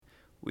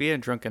We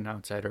at Drunken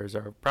Outsiders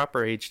are of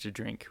proper age to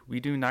drink. We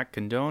do not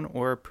condone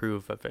or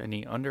approve of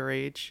any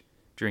underage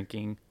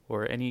drinking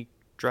or any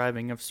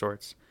driving of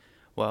sorts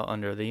while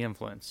under the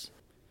influence.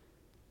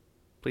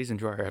 Please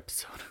enjoy our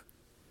episode.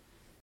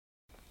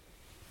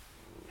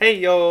 Hey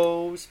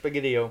yo,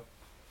 Spaghetti-O.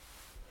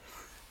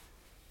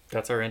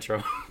 That's our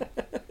intro.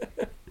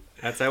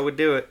 That's how we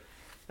do it.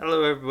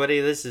 Hello everybody,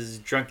 this is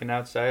Drunken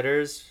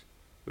Outsiders.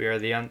 We are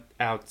the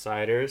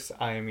Outsiders.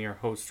 I am your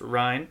host,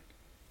 Ryan.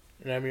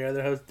 And I'm your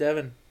other host,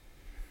 Devin.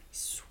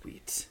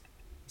 Sweet.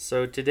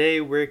 So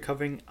today we're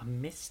covering a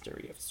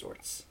mystery of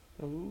sorts.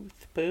 Ooh,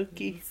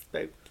 spooky.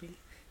 Spooky.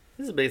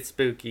 This is a bit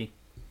spooky.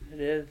 It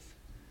is.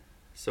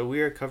 So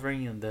we are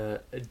covering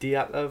the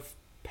Dyatlov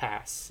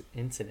Pass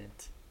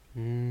incident.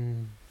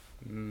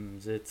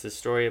 It's a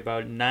story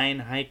about 9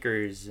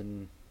 hikers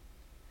in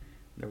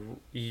the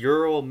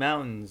Ural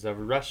Mountains of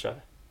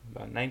Russia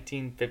about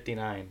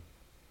 1959.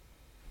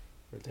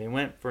 Where they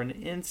went for an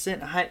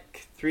innocent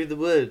hike through the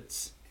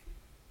woods.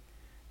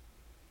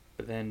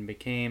 But then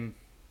became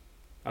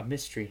a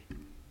mystery.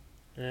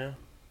 Yeah.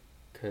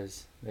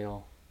 Because they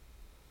all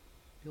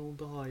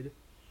died.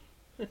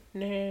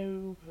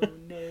 No. Oh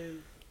no.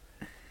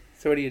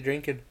 So what are you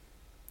drinking?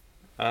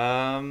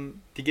 To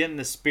get in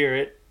the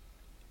spirit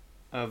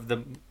of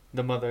the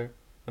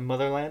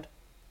motherland,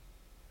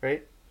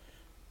 right?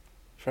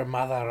 From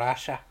Mother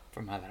Russia.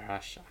 From Mother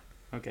Russia.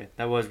 Okay,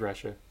 that was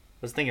Russia.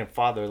 I was thinking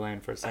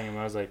fatherland for a second,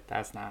 but I was like,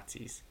 that's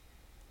Nazis.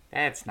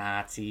 That's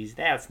Nazis.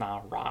 That's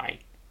not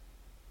right.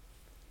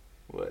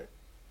 What?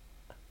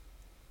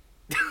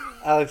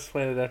 I'll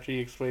explain it after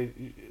you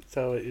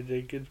tell what you're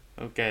drinking.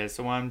 Okay,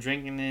 so what I'm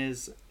drinking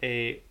is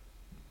a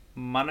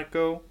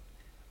Monaco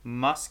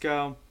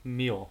Moscow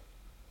Mule.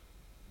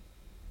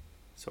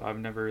 So I've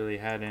never really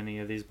had any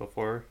of these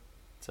before.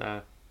 It's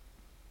a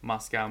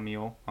Moscow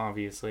Mule,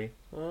 obviously.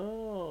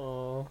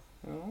 Oh.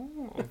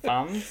 Oh,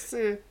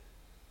 fancy.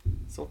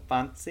 So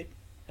fancy.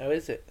 How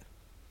is it?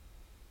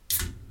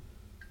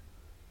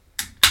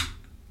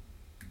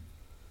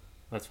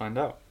 Let's find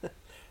out.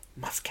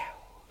 Moscow.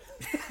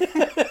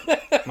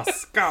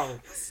 Moscow.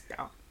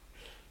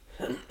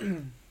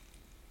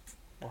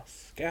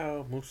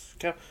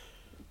 Moscow.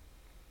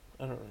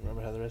 I don't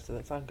remember how the rest of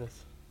that song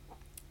goes.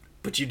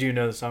 But you do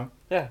know the song?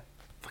 Yeah.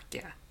 Fuck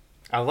yeah.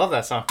 I love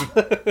that song.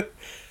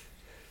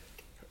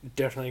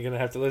 Definitely going to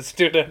have to listen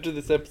to it after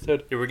this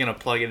episode. Yeah, we're going to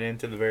plug it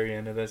into the very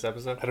end of this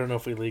episode? I don't know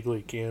if we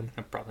legally can.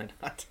 Probably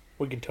not.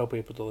 We can tell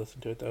people to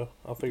listen to it, though.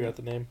 I'll figure out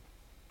the name.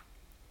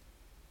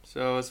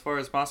 So as far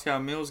as Moscow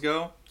Mules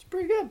go, it's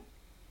pretty good.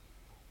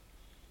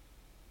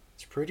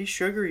 It's pretty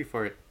sugary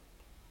for it,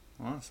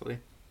 honestly.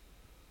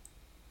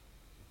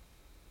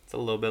 It's a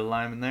little bit of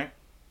lime in there.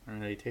 I don't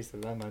really taste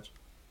it that much.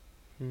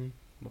 I'm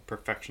a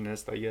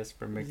perfectionist, I guess,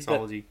 for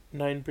mixology.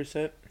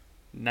 9%?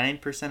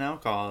 9%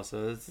 alcohol,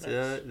 so it's,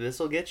 nice. This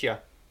will get you.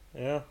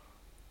 Yeah.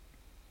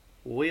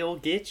 We'll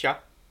get ya.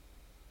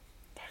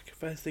 Fuck,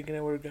 if I was thinking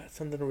I would have got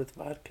something with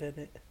vodka in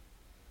it.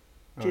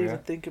 Oh, Didn't yeah?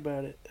 even think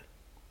about it.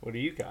 What do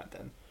you got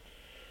then?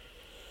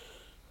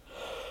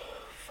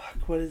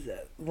 Fuck, what is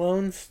that?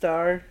 Lone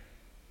Star?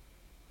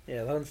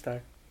 Yeah, Lone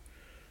Star.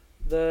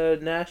 The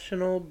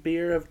National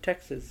Beer of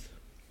Texas.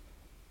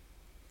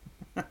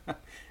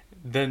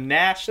 The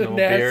National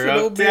Beer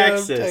of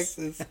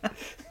Texas.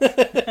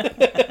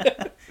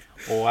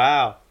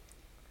 Wow.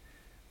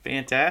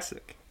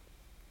 Fantastic.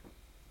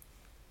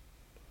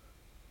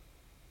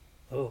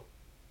 Oh.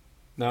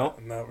 No?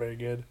 Not very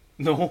good.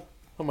 No.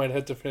 I might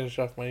have to finish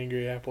off my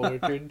Angry Apple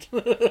Orchard.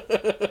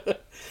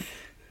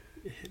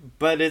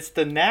 But it's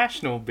the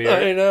National Beer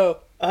I know.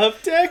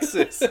 of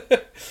Texas.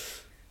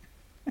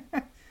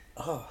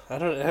 Oh, I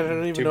don't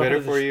even Too know how bitter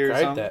to for you or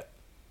describe something? that.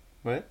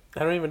 What? I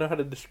don't even know how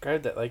to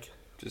describe that. Like,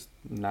 Just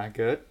not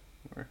good?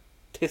 Or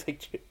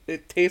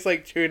it tastes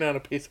like chewing on a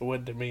piece of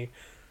wood to me.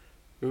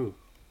 ooh.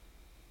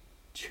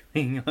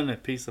 Chewing on a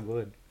piece of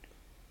wood.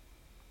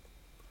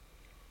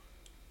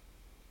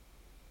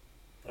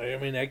 I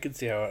mean, I could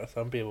see how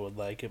some people would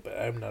like it, but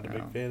I'm not a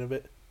big fan of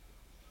it.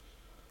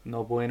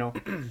 No bueno.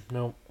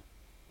 No.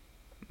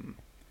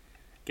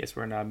 Guess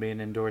we're not being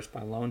endorsed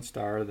by Lone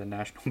Star or the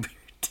National Beer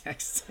of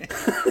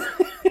Texas.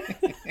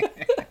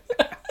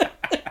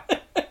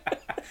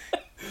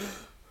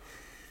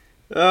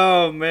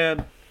 Oh,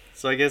 man.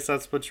 So I guess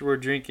that's what you were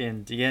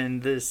drinking to get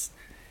in this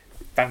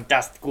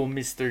fantastical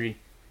mystery.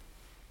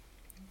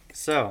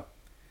 So,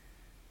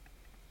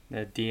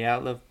 the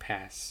Dyatlov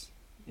Pass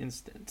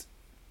instant.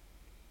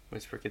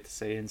 Always forget to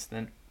say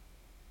instant.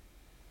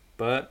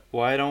 But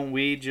why don't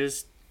we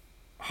just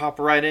hop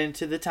right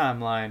into the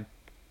timeline?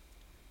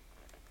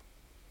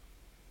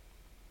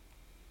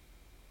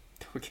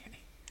 Okay.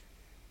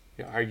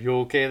 Are you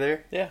okay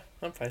there? Yeah,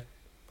 I'm fine.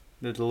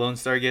 Did the Lone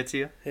Star get to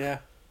you? Yeah.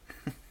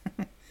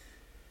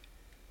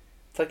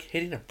 It's like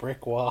hitting a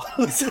brick wall.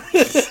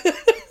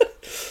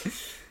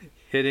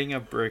 Hitting a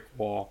brick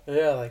wall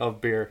Yeah, like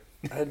of beer.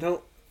 I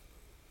don't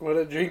want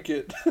to drink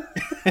it,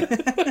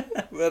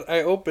 but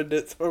I opened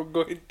it, so I'm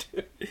going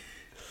to.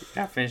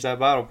 Gotta finish that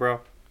bottle,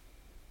 bro.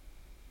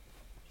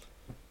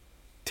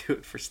 Do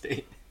it for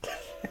state.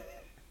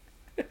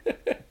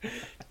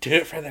 Do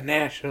it for the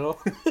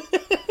national.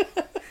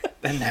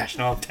 The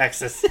National of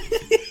Texas.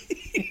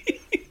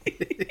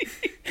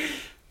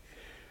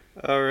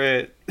 All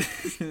right.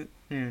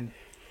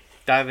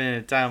 Dive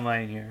into the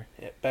timeline here.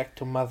 Yeah, back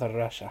to Mother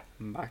Russia.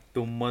 Back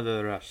to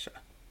Mother Russia.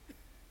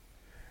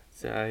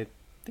 So I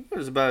think it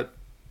was about,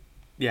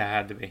 yeah, it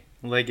had to be.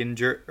 Like in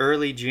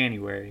early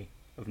January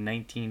of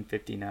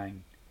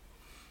 1959.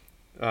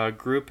 A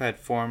group had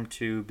formed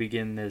to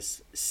begin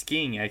this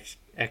skiing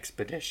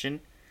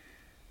expedition.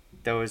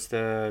 That was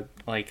to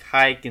like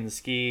hike and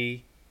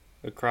ski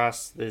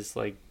across this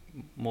like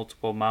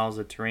multiple miles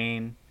of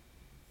terrain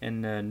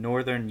in the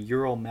northern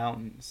Ural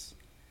Mountains,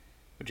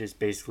 which is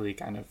basically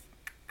kind of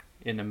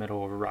in the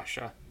middle of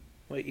Russia.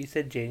 Wait, you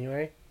said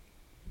January?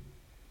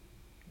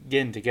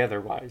 Getting together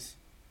wise.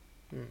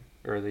 Hmm.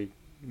 Early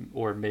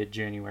or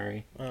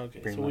mid-January.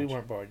 Okay, so we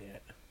weren't born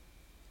yet.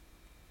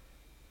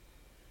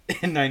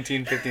 In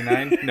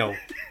 1959? No,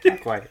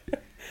 not quite.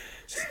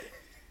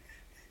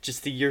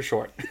 Just a year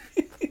short.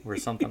 Or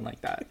something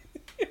like that.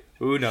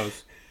 Who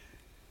knows?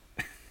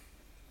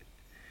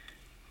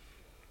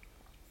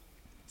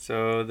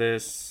 So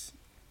this,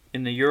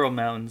 in the Ural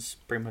Mountains,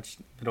 pretty much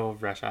middle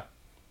of Russia.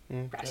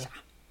 Okay. Russia.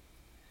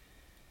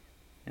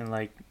 And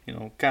like, you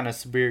know, kind of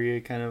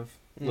Siberia kind of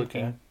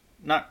looking.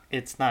 Okay.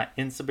 It's not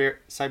in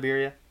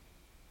Siberia,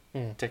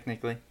 Mm.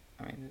 technically.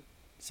 I mean,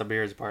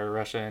 Siberia is part of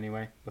Russia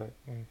anyway, but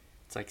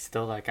it's like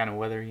still that kind of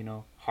weather, you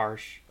know,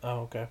 harsh.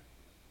 Oh, okay.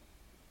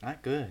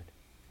 Not good.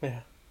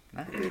 Yeah.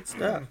 Not good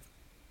stuff.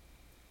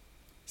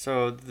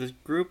 So the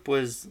group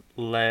was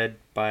led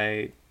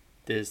by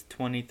this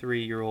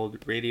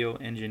 23-year-old radio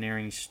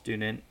engineering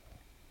student.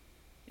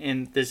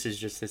 And this is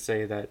just to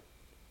say that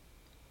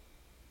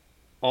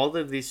all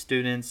of these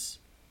students,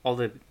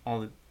 all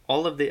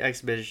of the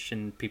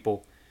expedition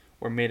people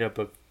were made up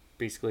of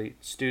basically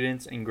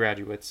students and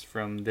graduates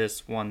from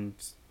this one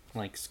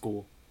like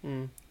school.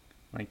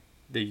 Like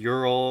the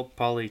Ural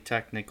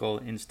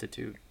Polytechnical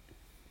Institute,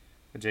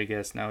 which I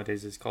guess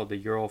nowadays is called the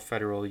Ural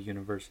Federal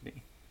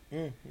University.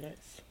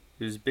 Nice.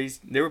 It was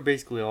they were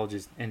basically all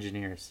just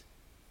engineers.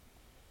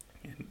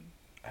 And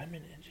I'm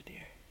an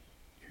engineer.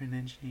 you're an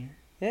engineer?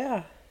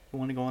 Yeah. You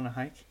want to go on a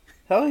hike?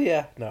 Hell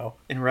yeah. No.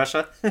 In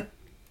Russia?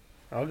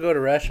 I'll go to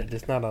Russia,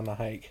 just not on a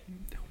hike.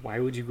 Why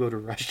would you go to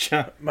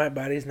Russia? My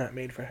body's not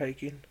made for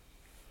hiking.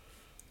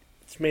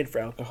 It's made for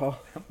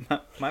alcohol.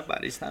 My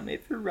body's not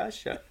made for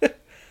Russia.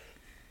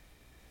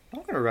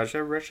 I'll go to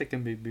Russia. Russia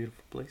can be a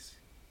beautiful place.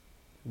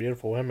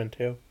 Beautiful women,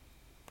 too.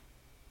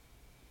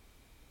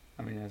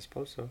 I mean, I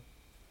suppose so.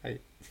 Why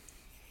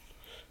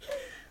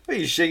are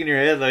you shaking your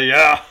head like,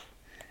 yeah,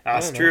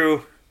 that's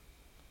true.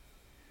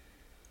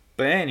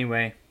 But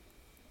anyway,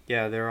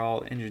 yeah, they're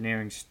all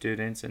engineering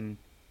students and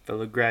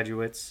fellow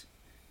graduates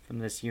from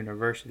this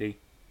university.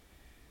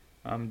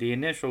 The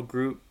initial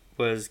group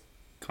was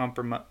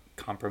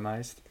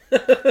compromised.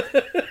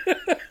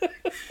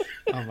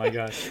 Oh my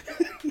gosh.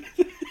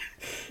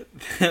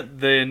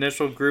 The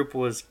initial group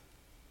was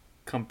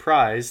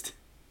comprised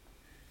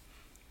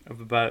of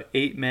about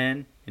 8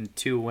 men and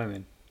 2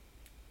 women.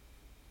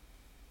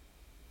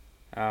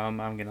 I'm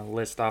going to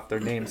list off their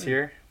names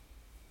here.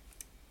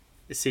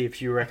 See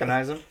if you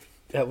recognize them.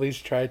 At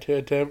least try to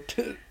attempt.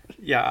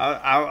 Yeah,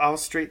 I'll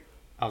say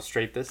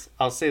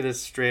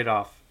this straight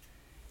off.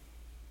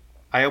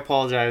 I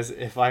apologize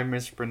if I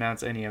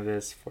mispronounce any of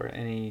this for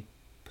any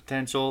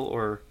potential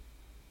or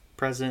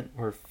present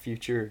or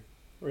future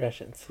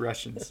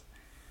Russians.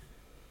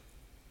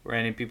 Or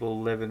any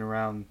people living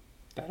around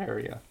that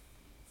area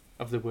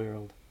of the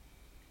world.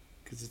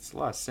 Because it's a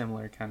lot of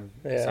similar kind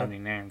of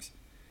sounding names.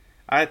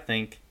 I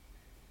think.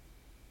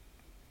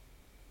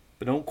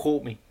 But don't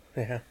quote me.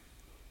 Yeah.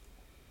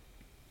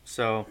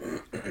 So,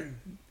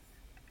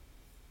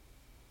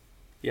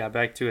 yeah,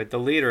 back to it. The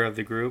leader of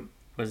the group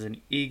was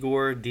an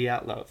Igor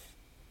Dyatlov,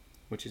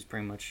 which is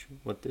pretty much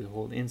what the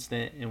whole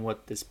incident and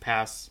what this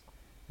pass,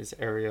 this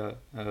area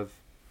of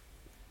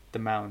the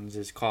mountains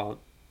is called.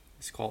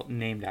 It's called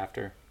named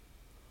after.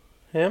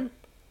 Him?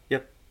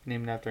 Yep,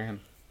 named after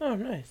him. Oh,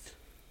 nice.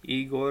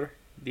 Igor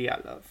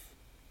Dyatlov.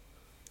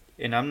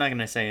 And I'm not going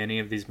to say any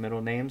of these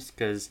middle names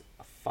because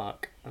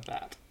fuck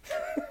that.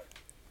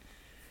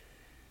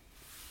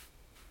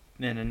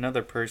 Then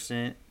another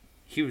person,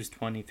 he was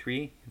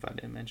 23, if I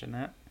didn't mention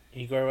that.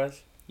 Igor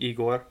was?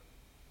 Igor.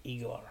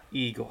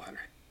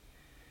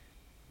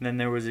 Then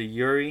there was a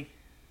Yuri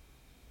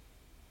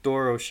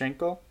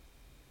Doroshenko.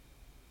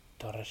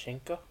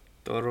 Doroshenko.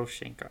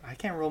 I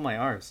can't roll my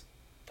R's.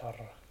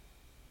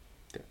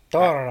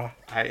 Dora.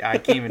 I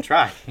can't even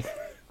try.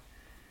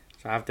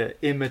 So I have to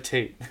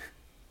imitate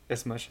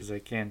as much as I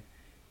can.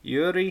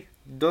 Yuri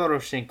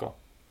Doroshenko.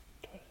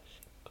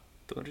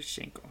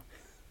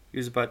 He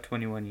was about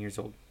 21 years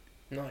old.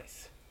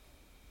 Nice.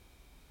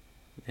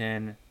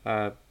 Then,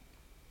 oh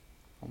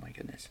my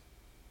goodness.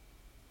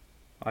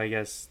 I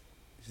guess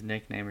his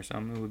nickname or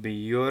something would be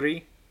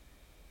Yuri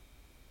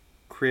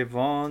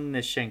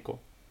Krivonishenko.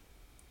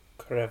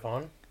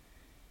 Krivon?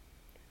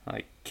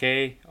 Like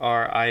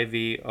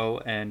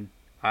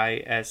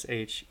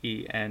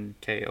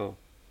Krivonishenko.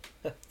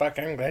 Fuck,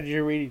 I'm glad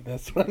you're reading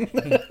this one.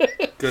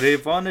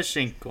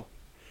 Grivonashenko.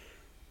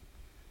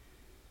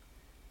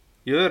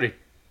 Yuri.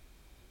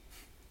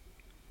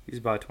 He's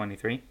about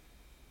 23.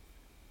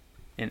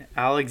 And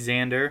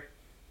Alexander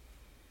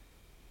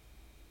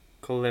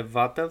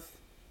Kolevatov.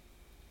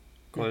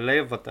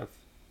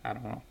 I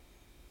don't know.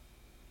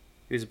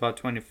 He was about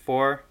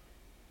 24.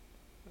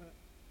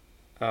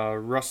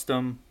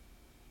 Rustam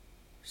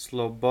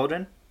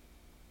Slobodin.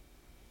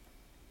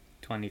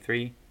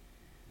 23.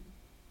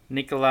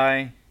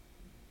 Nikolai.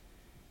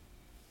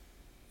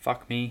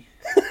 Fuck me.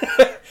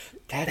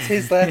 That's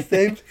his last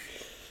name?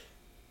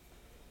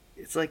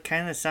 It's like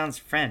kind of sounds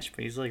French,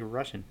 but he's like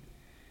Russian.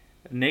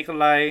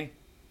 Nikolai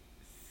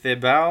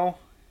Thibault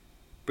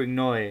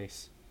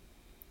Brignoles.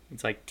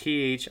 It's like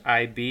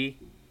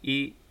THIBEAUX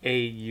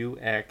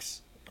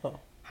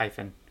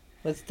hyphen.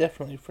 That's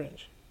definitely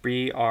French.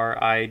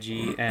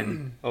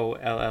 BRIGNOLLES.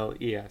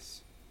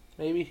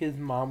 Maybe his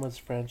mom was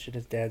French and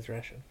his dad's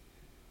Russian.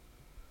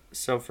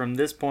 So from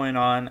this point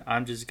on,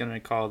 I'm just going to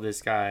call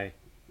this guy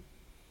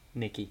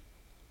Nicky.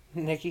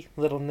 Nicky?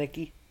 Little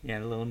Nicky? Yeah,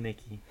 little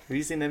Nicky. Have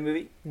you seen that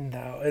movie?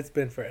 No, it's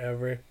been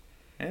forever.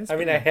 I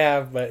I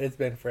have, but it's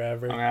been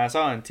forever. I mean, I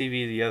saw it on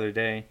TV the other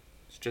day.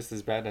 It's just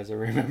as bad as I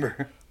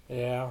remember.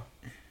 Yeah.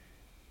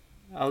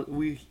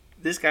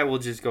 This guy will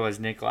just go as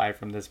Nikolai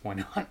from this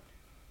point on.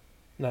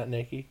 Not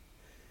Nicky.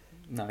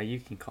 No, you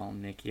can call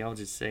him Nicky. I'll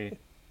just say,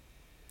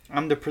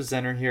 I'm the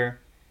presenter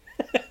here.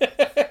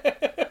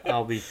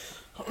 I'll be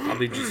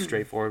just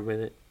straightforward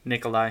with it.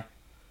 Nikolai.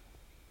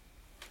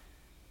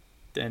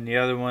 Then the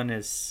other one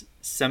is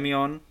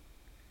Semyon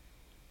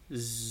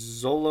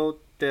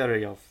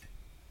Zolotaryov.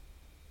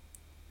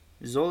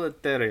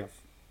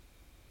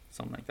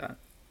 Something like that.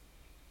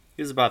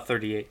 He was about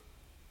 38.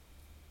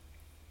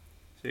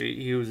 So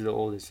he was the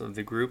oldest of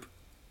the group.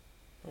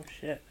 Oh,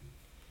 shit.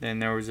 Then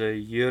there was a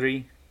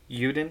Yuri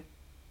Yudin.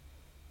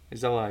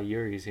 There's a lot of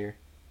Yuris here.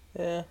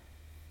 Yeah.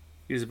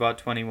 He was about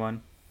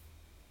 21.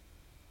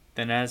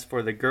 Then as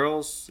for the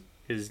girls,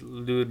 is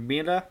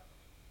Ludmila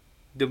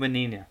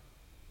Dubanina.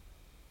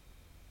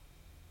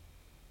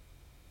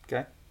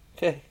 Okay?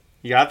 Okay.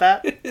 You got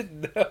that?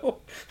 No.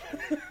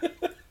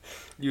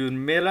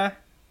 Ludmila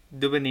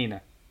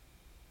Dubanina.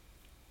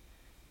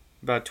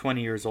 About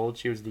 20 years old.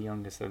 She was the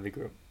youngest of the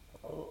group.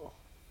 Oh.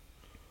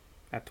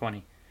 At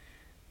 20.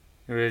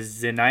 There was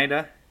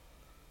Zenaida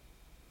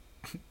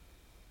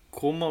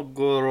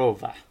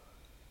Komogorova.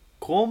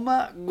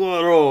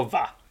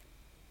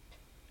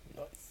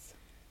 Nice.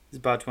 Is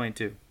about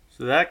 22.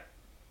 So that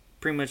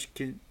pretty much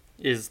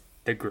is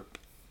the group.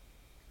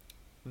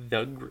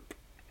 The group.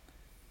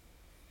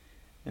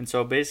 And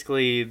so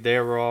basically they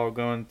were all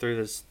going through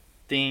this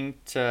thing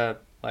to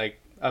like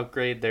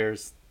upgrade their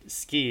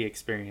ski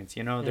experience.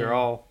 You know, they're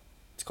all,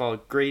 it's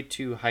called grade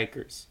 2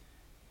 hikers.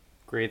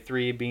 Grade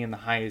 3 being the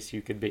highest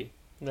you could be.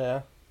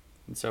 Yeah.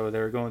 And so they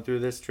were going through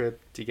this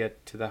trip to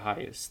get to the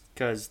highest.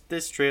 Because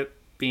this trip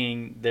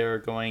being they're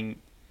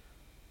going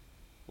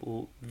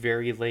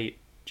very late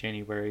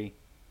January.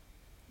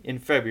 In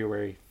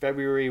February.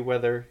 February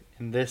weather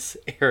in this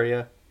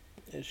area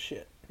It's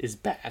shit. is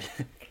bad.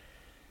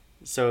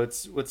 So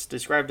it's what's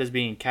described as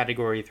being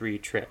category 3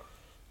 trip.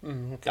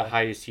 Okay. The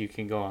highest you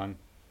can go on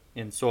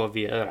in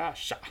Soviet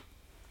Russia.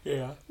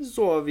 Yeah.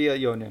 Soviet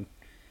Union.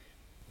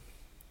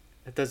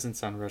 It doesn't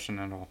sound Russian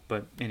at all.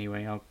 But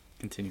anyway, I'll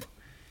continue.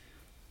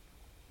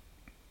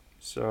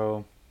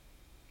 So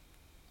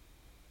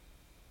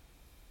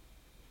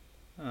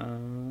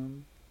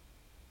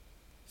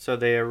so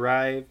they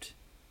arrived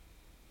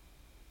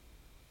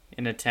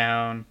in a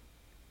town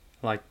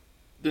like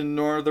the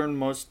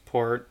northernmost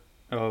port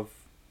of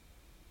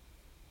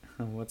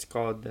what's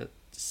called the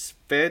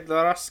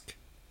Sverdlovsk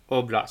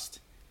Oblast.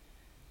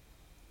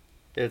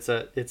 It's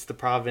a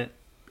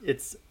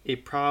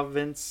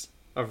province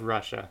of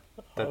Russia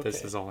that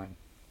this is all in.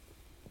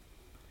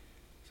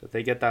 So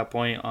they get that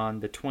point on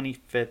the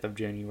 25th of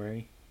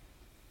January.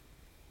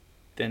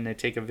 Then they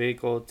take a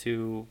vehicle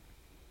to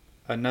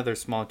another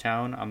small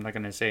town. I'm not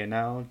going to say it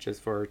now,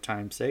 just for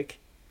time's sake.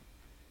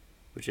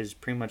 Which is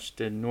pretty much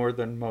the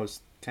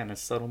northernmost kind of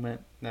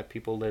settlement that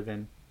people live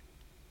in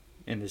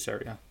this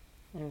area.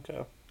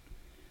 Okay.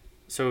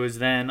 So it was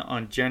then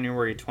on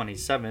January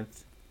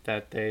 27th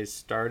that they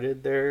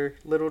started their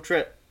little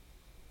trip.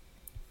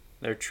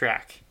 Their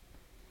track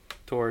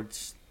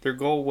towards, their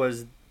goal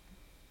was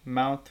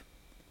Mount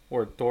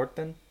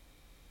Ortorten,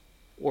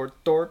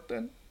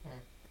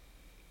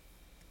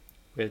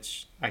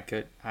 which I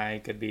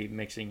could be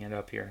mixing it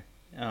up here.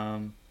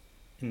 In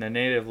the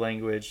native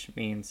language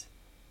means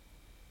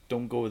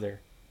don't go there.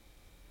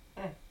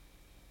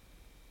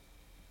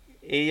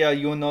 Hey,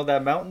 you know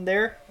that mountain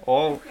there?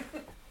 Oh,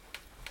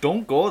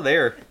 don't go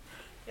there.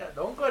 Yeah,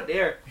 don't go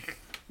there.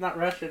 Not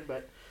Russian,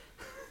 but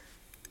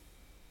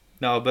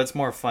No, but it's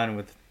more fun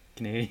with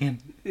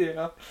Canadian.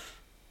 yeah.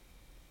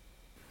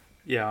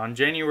 Yeah, on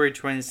January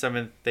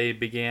 27th, they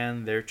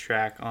began their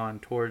track on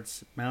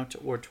towards Mount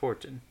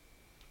Ortorten.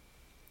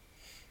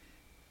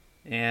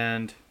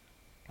 And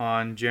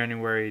on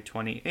January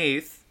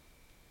 28th,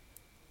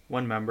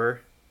 one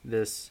member,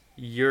 this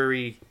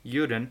Yuri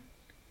Yudin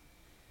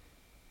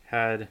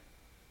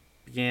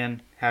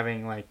began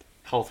having like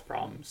health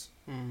problems.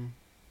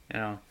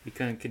 He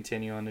couldn't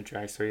continue on the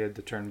track, so he had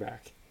to turn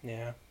back.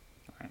 Yeah.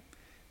 Right.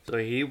 So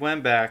he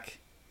went back,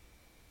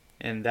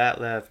 and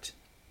that left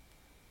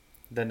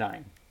the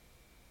 9.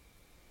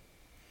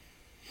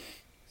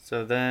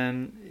 So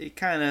then it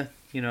kind of,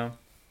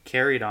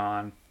 carried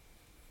on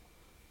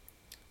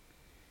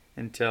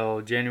until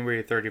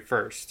January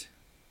 31st,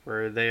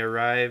 where they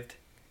arrived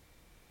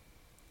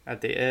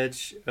at the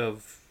edge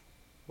of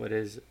what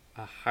is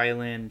a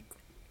highland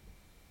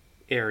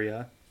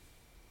area,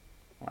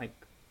 like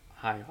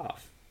high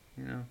off,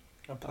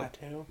 A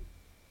plateau?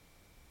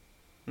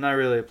 Not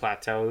really a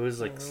plateau. It was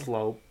like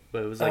slope,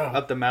 but it was like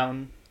up the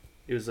mountain.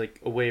 It was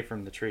like away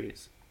from the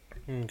trees.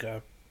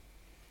 Okay.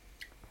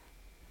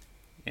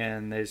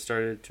 And they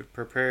started to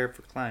prepare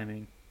for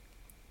climbing.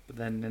 But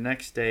then the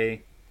next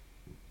day...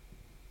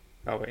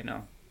 Oh, wait,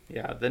 no.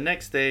 Yeah, the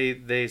next day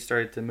they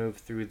started to move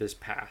through this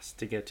pass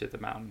to get to the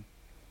mountain.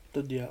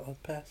 The Dyatlov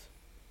Pass?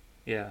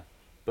 Yeah.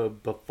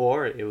 But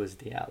before it was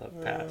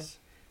Dyatlov Pass.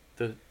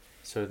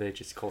 So they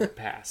just called it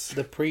Pass.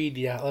 The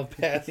pre-Dyatlov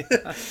Pass.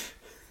 Yeah.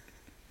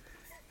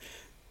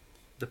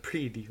 The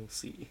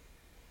pre-DLC.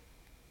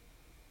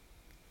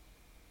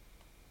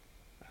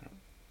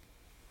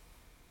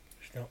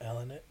 There's no L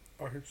in it.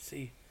 Or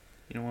C.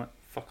 You know what?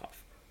 Fuck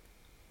off.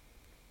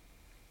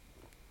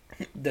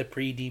 The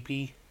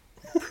pre-DP.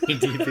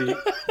 Pre-DP.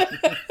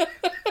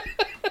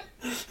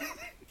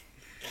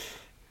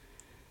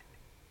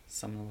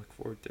 Something to look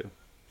forward to.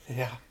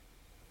 Yeah.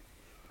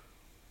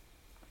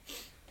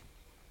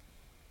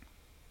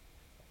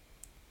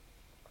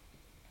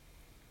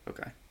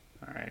 Okay.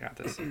 Alright, I got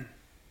this.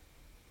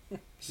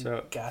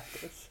 So Got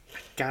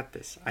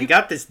this. I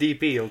got this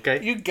DP,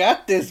 okay? You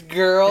got this,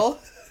 girl.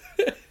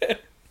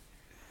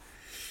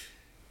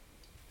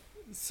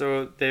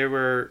 So they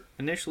were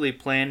initially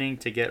planning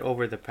to get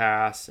over the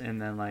pass and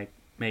then like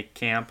make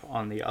camp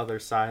on the other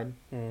side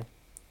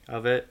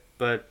of it,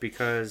 but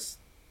because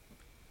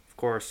of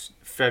course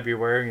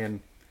February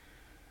in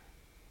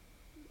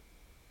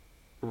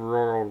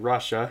rural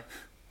Russia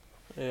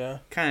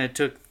kind of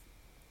took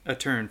a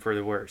turn for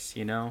the worse,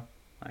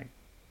 like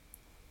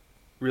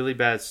really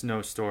bad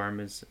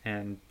snowstorms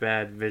and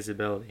bad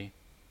visibility.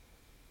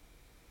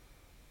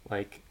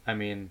 Like, I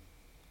mean,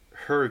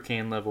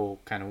 hurricane level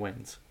kind of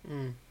winds.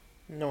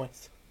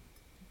 Nice.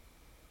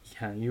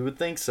 Yeah, you would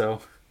think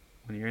so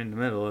when you're in the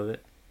middle of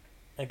it.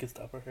 I could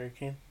stop a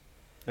hurricane.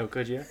 Oh,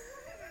 could you?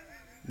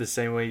 The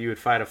same way you would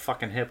fight a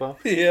fucking hippo?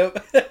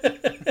 Yep.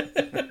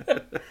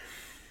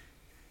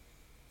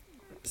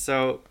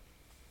 So,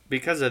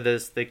 because of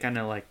this, they kind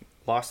of like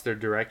lost their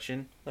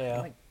direction.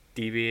 Yeah. Like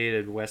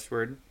deviated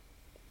westward.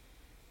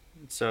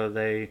 So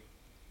they,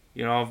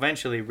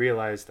 eventually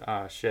realized,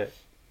 shit,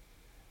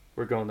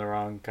 we're going the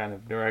wrong kind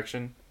of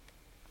direction.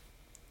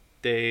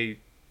 They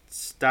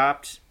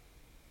stopped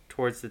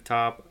towards the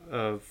top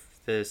of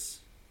this,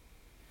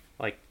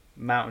 like,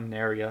 mountain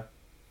area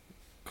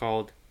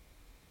called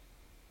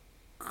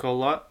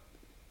Kolat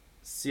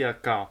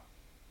Siaka,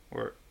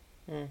 or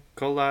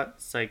Kolat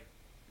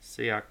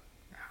Siak.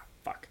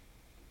 Fuck.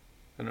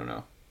 I don't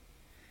know.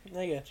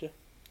 I gotcha.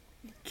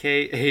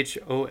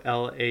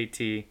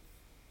 Kholat,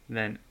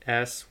 then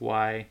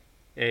Syakhl.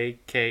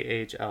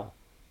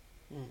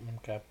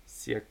 Okay.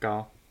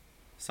 Siakal.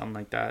 Something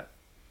like that.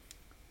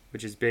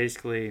 Which is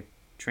basically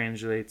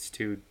translates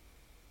to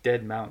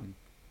Dead Mountain.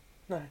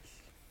 Nice.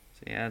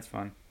 So yeah, that's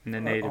fun. In the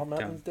Are native all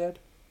mountains town. dead?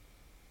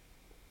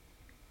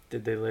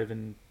 Did they live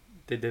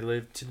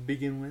to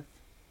begin with?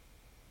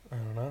 I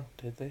don't know.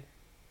 Did they?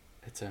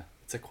 It's a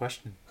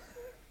question.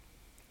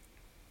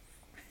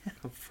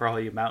 For all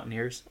you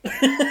mountaineers.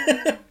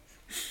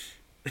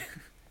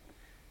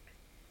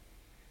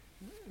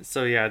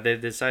 So yeah, they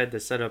decided to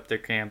set up their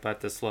camp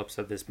at the slopes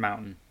of this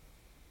mountain.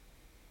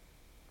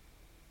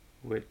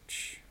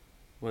 Which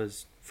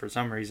was, for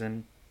some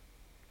reason,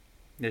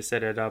 they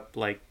set it up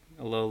like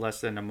a little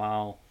less than a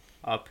mile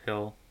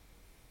uphill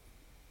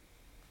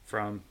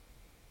from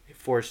a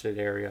forested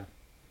area.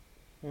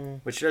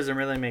 Which doesn't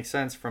really make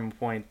sense from a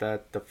point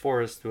that the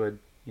forest would,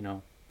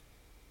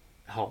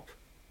 help.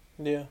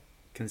 Yeah.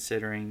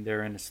 Considering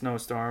they're in a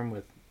snowstorm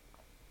with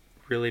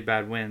really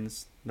bad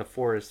winds, the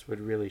forest would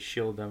really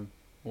shield them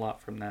a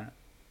lot from that.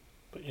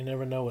 But you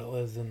never know what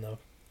lives in the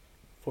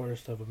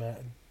forest of a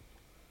mountain.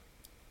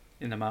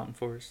 In the mountain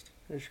forest.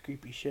 There's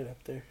creepy shit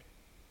up there.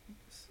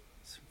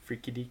 Some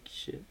freaky deaky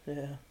shit.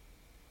 Yeah. I'm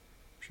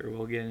sure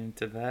we'll get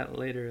into that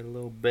later a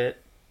little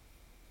bit.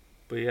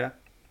 But yeah.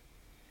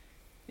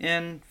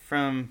 And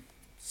from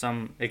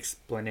some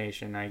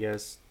explanation, I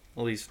guess,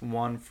 at least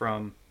one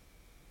from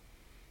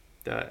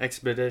the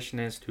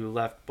expeditionist who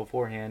left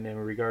beforehand in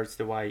regards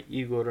to why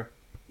Igor,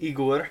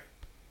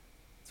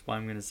 that's why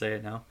I'm going to say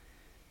it now,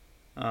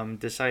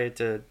 decided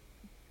to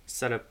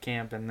set up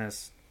camp in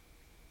this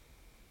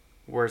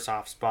worse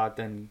off spot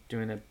than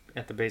doing it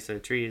at the base of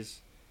the trees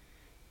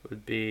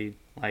would be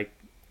like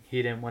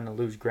he didn't want to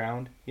lose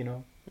ground,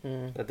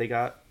 that they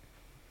got.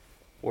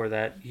 or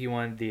that he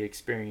wanted the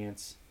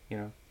experience,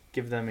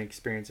 give them the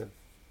experience of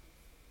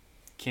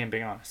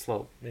camping on a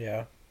slope.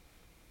 Yeah.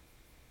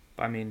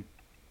 I mean,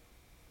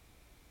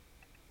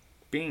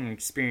 being an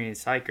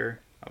experienced hiker,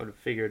 I would have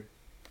figured,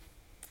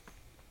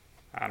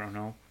 I don't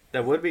know,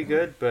 that would be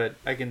good, but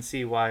I can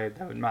see why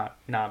that would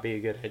not be a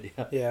good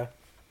idea. Yeah.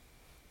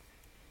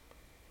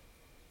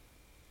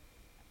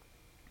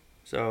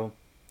 So,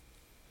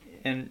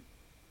 and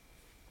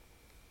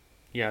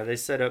yeah, they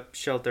set up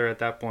shelter at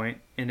that point,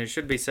 and it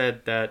should be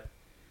said that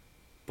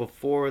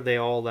before they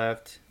all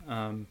left,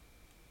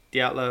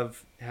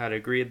 Dyatlov had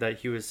agreed that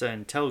he would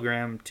send a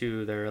telegram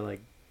to their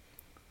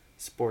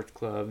sports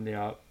club,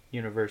 the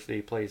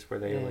university place where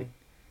they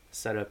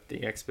set up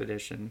the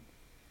expedition,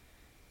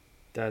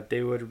 that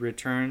they would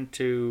return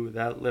to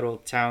that little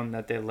town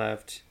that they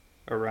left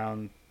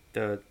around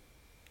the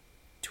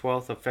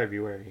 12th of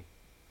February.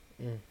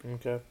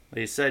 Okay.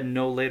 He said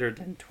no later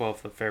than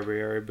 12th of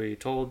February, but he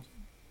told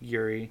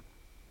Yuri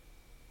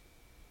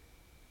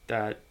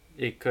that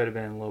it could have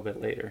been a little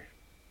bit later.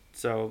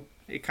 So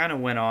it kind of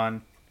went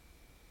on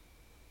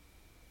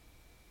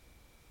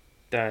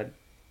that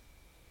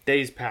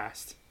days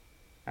passed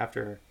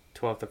after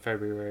 12th of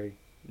February.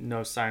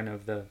 No sign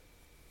of the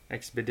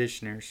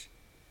expeditioners.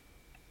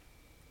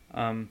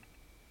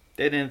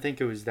 They didn't think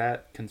it was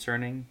that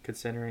concerning,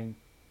 considering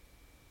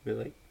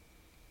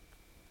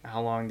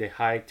how long they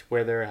hiked,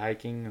 where they were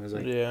hiking. It was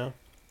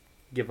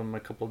give them a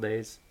couple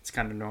days. It's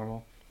kind of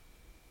normal.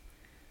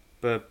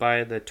 But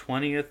by the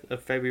 20th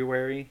of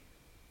February,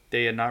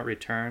 they had not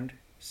returned.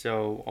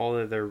 So all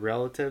of their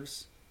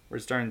relatives were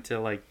starting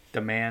to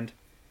demand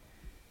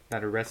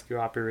that a rescue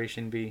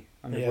operation be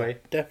underway. Yeah,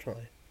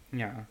 definitely.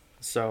 Yeah.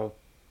 So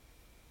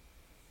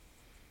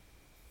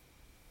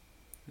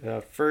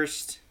the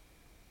first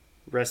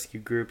rescue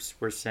groups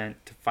were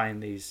sent to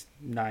find these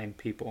 9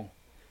 people.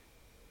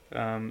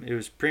 It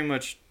was pretty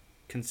much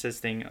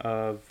consisting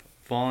of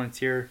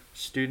volunteer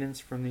students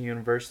from the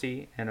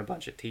university and a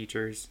bunch of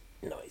teachers.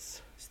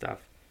 Nice. Stuff.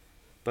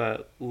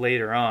 But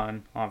later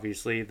on,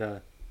 obviously,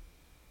 the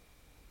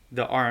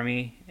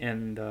army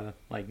and the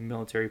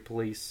military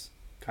police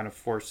kind of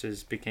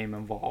forces became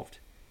involved,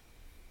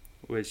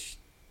 which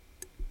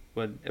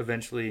would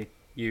eventually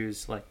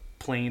use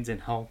planes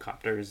and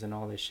helicopters and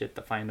all this shit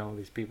to find all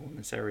these people in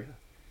this area.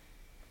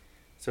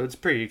 So it's a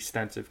pretty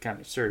extensive kind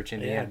of search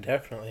in the end. Yeah,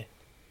 definitely.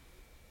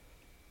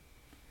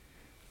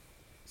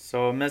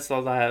 So amidst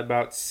all that,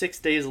 about 6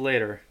 days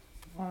later,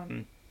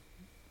 on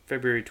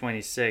February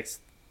 26th,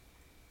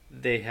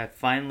 they had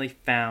finally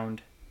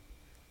found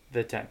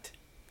the tent.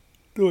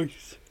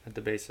 Nice. At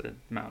the base of the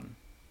mountain.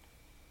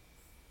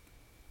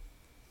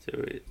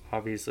 So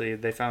obviously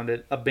they found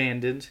it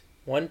abandoned.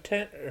 One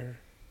tent or?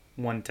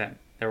 One tent.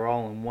 They were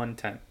all in one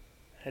tent.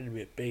 Had to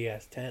be a big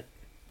ass tent.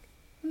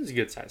 It was a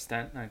good sized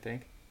tent, I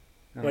think.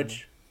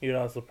 Which you'd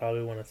also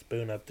probably want a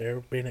spoon up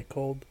there, being it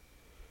cold.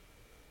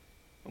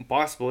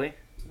 Possibly.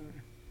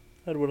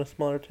 I'd want a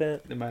smaller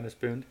tent. They might have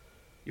spooned.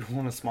 You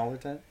want a smaller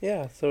tent?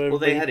 Yeah, so well,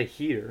 they had a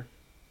heater.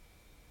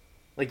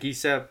 You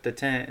set up the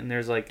tent and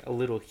there's a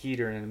little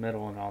heater in the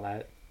middle and all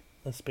that.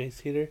 A space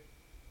heater?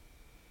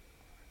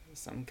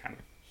 Some kind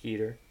of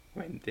heater. I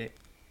mean,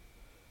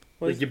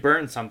 you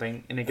burn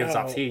something and it gives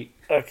off heat.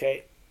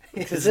 Okay.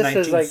 It's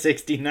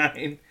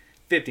 1969.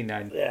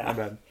 59. Yeah. My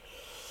bad.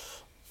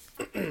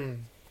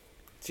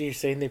 So you're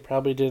saying they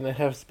probably didn't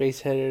have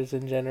space heaters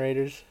and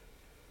generators?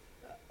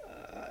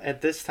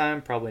 At this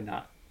time, probably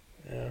not.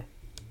 Yeah.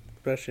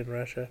 Especially in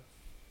Russia.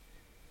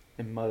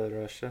 In Mother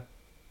Russia.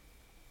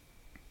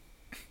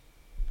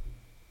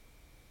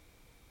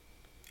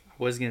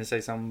 I was going to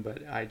say something,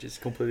 but I just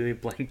completely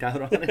blanked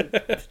out on it.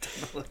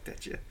 I looked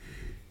at you.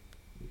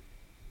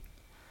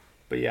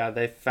 But yeah,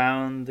 they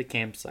found the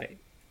campsite.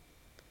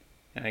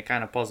 And it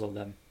kind of puzzled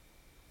them.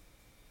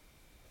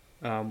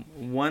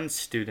 One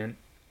student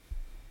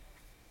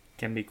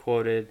can be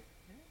quoted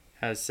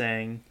as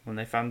saying, when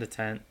they found the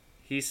tent,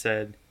 he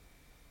said,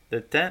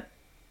 the tent...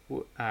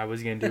 I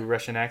was going to do a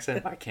Russian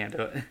accent, but I can't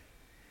do it.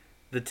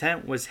 The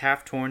tent was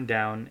half torn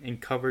down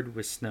and covered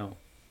with snow.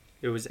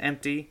 It was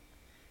empty,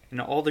 and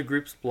all the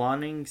group's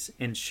belongings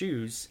and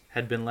shoes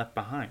had been left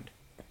behind.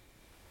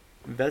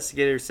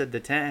 Investigators said the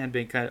tent had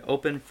been cut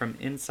open from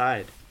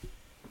inside.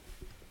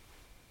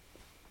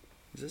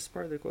 Is this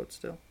part of the quote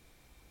still?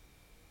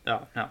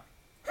 Oh, no.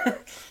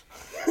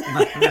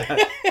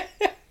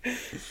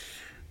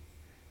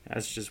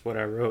 That's just what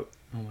I wrote.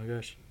 Oh my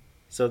gosh.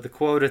 So the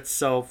quote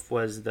itself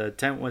was, the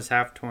tent was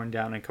half torn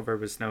down and covered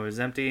with snow. It was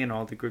empty and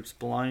all the group's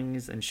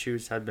belongings and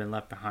shoes had been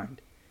left behind.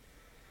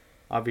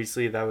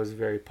 Obviously, that was a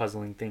very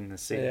puzzling thing to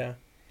see. Yeah.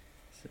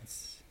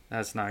 Since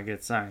that's not a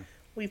good sign.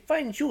 We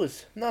find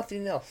shoes,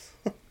 nothing else.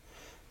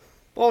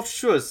 Both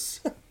shoes,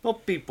 no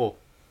people.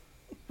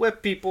 Where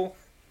people?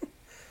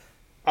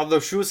 Are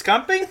those shoes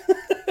camping?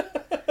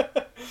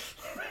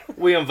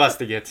 We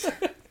investigate.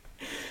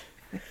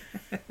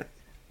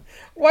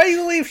 Why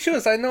you leave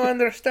shoes? I don't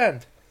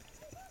understand.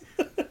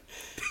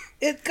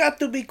 It got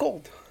to be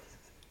cold.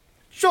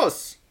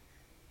 Shoes!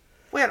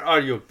 Where are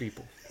your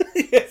people?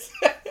 Yes.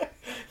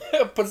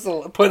 puts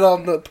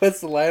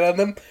the light on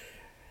them.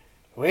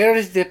 Where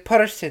is the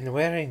person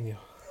wearing you?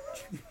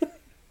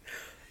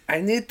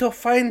 I need to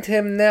find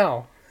him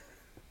now.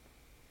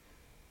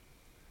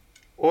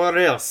 Or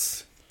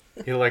else.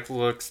 He like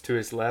looks to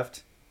his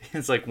left.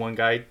 It's like one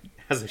guy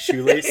has a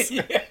shoelace.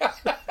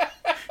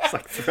 It's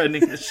like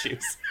threading his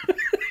shoes.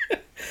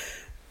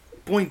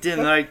 Point in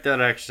the right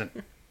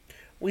direction.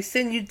 We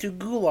send you to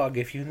Gulag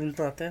if you do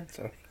not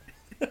answer.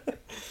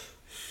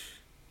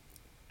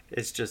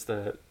 It's just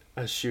a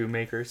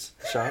shoemaker's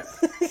shop.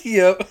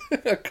 Yep,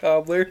 a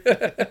cobbler.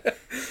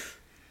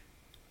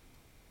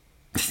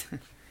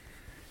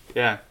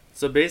 Yeah.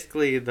 So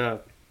basically,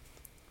 the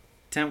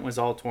tent was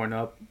all torn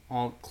up.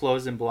 All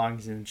clothes and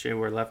belongings and shit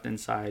were left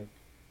inside,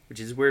 which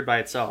is weird by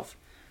itself.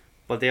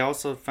 But they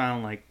also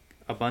found like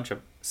a bunch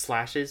of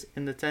slashes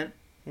in the tent.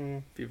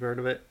 If you've heard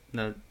of it,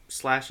 the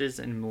slashes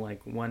and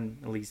like one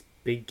at least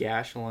big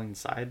gash along the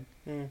side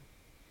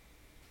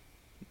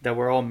that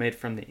were all made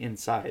from the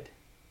inside.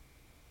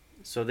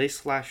 So they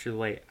slashed their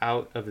way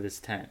out of this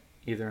tent,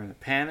 either in a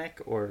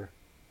panic or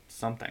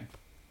something.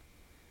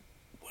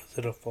 Was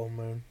it a full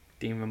moon?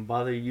 Didn't even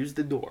bother to use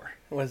the door.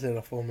 Was it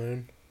a full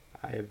moon?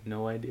 I have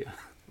no idea.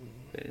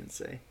 They didn't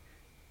say.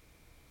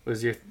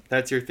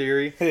 That's your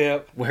theory?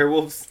 Yep.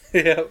 Werewolves?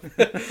 Yep.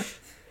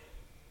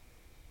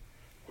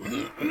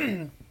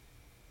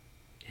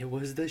 It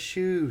was the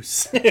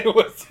shoes. It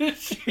was the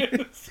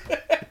shoes.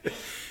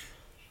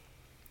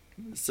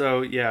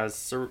 So, yeah,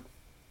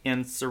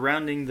 and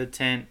surrounding the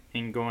tent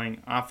and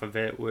going off of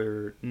it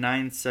were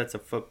 9 sets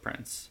of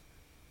footprints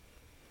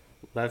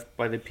left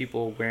by the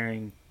people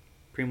wearing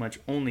pretty much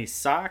only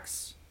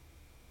socks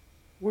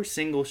or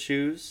single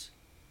shoes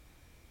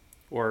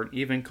or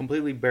even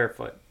completely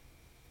barefoot.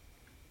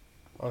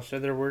 Oh, so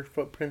there were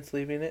footprints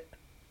leaving it?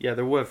 Yeah,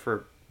 there were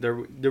footprints.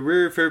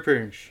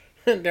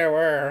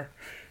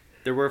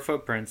 There were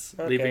footprints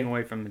leaving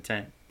away from the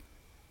tent.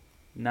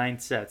 9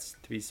 sets,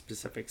 to be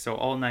specific. So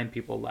all 9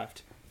 people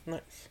left.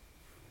 Nice.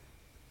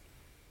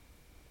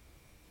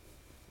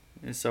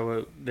 And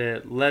so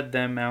that led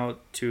them out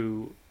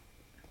to,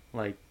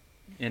 like,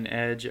 an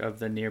edge of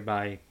the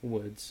nearby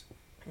woods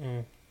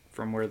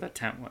from where the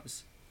tent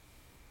was.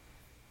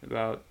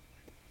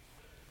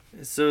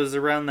 So it was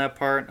around that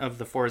part of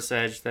the forest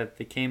edge that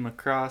they came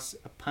across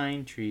a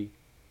pine tree.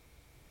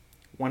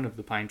 One of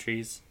the pine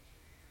trees.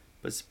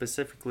 But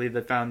specifically,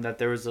 they found that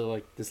there was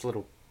this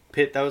little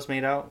pit that was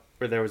made out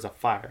where there was a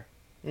fire.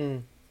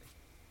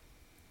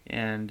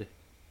 And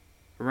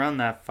around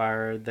that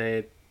fire,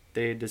 they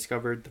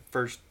discovered the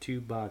first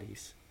 2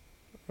 bodies.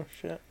 Oh,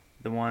 shit.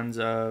 The ones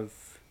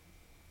of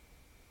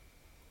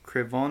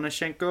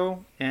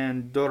Krivonashenko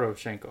and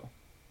Doroshenko.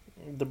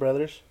 The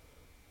brothers?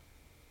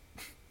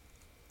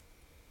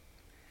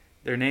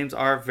 Their names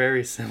are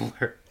very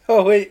similar.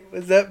 Oh, wait.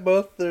 Was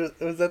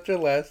that their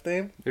last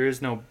name?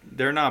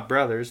 They're not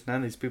brothers. None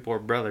of these people are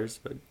brothers,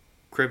 but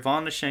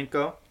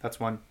Krivonashenko, that's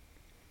one.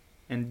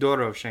 And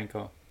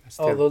Doroshenko, that's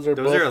 2. Those are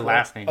their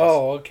last names.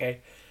 Oh, okay.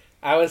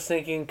 I was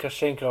thinking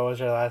Koshenko was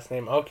her last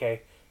name.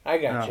 Okay. I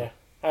gotcha.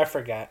 No. I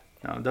forgot.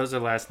 No, those are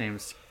last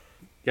names.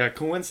 Yeah,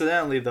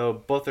 coincidentally, though,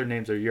 both their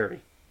names are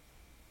Yuri.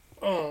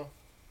 Oh.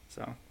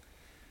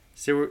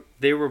 So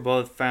they were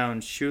both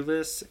found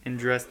shoeless and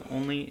dressed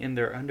only in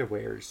their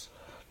underwears.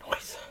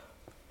 Nice.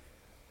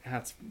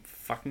 That's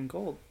fucking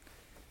cold.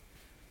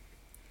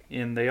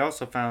 And they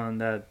also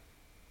found that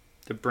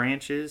the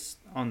branches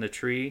on the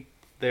tree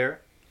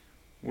there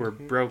were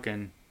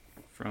broken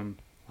from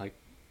like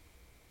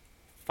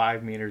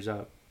 5 meters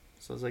up.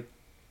 So it's like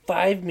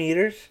 5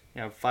 meters?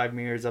 Yeah, 5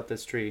 meters up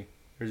this tree.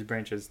 There's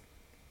branches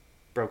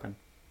broken.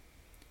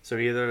 So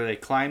either they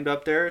climbed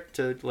up there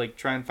to like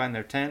try and find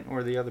their tent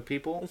or the other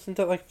people. Isn't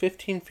that like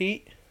 15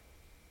 feet?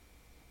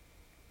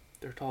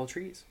 They're tall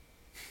trees.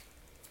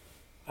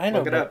 I know.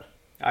 Look it up.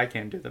 I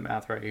can't do the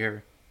math right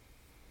here.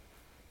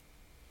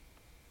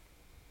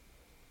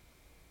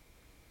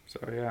 So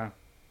yeah.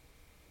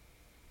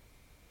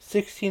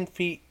 16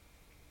 feet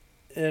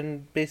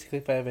and basically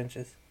 5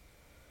 inches.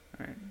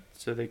 Alright.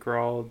 So they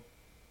crawled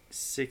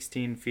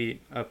 16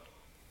 feet up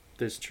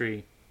this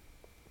tree.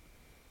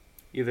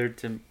 Either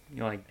to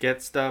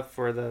get stuff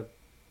for the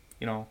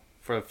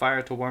for the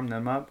fire to warm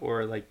them up,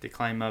 or like to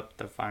climb up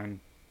to find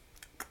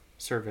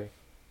survey.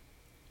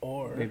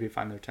 Or maybe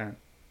find their tent.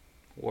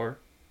 Or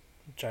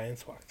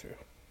giants walk through.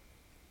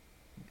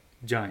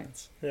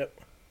 Giants. Yep.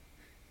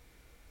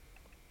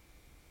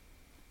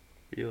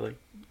 Are you like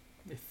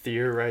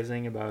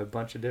theorizing about a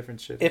bunch of different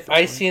shit? If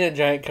I seen a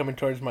giant coming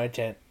towards my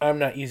tent, I'm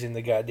not using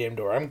the goddamn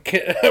door. I'm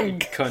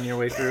cutting your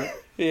way through.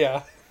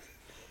 Yeah.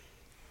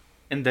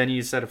 And then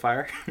you set a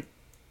fire.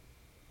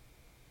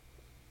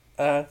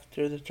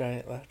 After the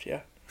giant left,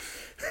 yeah.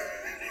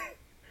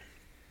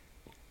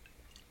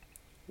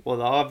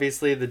 Well,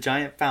 obviously the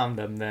giant found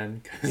them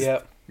then.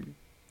 Yep.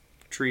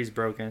 Tree's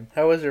broken.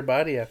 How was her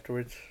body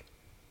afterwards?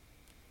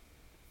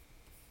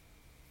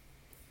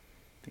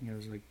 I think it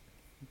was like,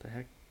 what the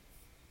heck?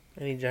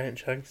 Any giant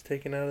chunks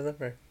taken out of them?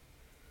 Or?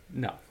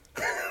 No.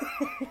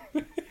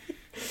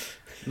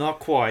 Not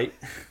quite.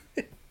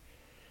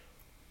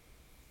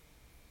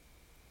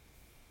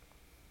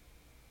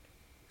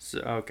 So,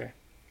 okay.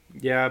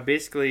 Yeah,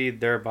 basically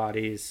their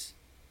bodies,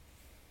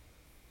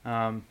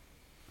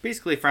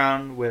 basically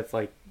found with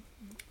like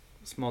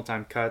small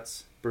time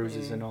cuts,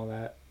 bruises, and all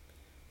that.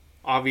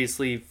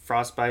 Obviously,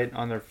 frostbite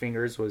on their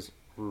fingers was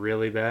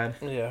really bad,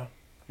 Yeah.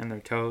 and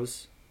their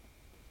toes.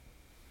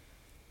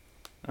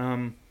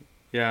 Um,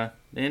 yeah.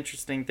 The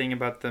interesting thing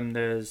about them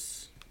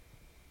is,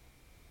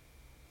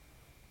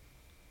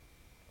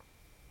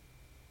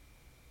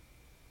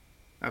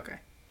 okay.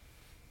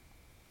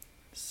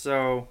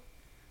 So,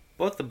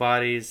 both the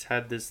bodies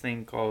had this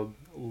thing called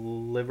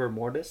liver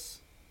mortis.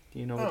 Do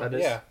you know what Oh, that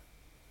is? yeah.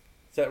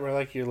 Is that where,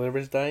 like, your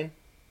liver's dying?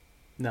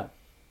 No,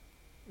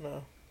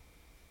 No.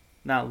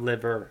 not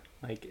liver,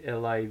 like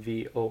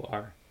LIVOR.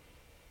 Livor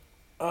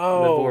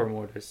Oh.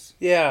 mortis.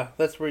 Yeah,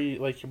 that's where you,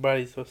 like, your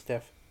body's so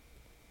stiff.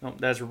 No,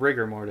 that's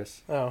rigor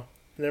mortis. Oh.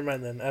 Never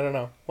mind then. I don't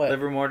know. What?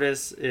 Liver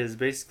mortis is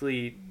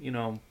basically,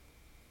 your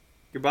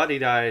body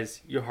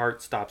dies, your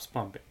heart stops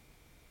pumping.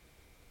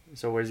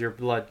 So where's your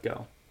blood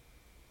go?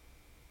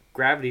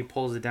 Gravity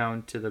pulls it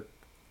down to the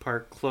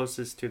part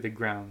closest to the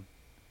ground.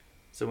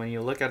 So when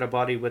you look at a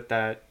body with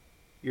that,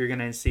 you're going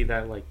to see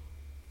that like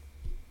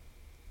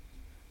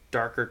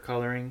darker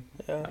coloring,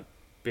 Yeah. like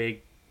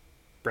big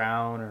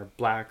brown or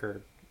black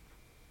or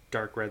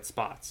dark red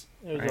spots.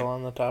 It was right? all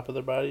on the top of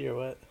their body or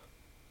what?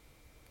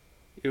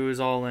 It was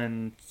all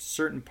in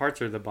certain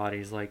parts of the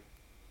bodies, like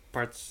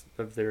parts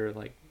of their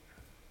like,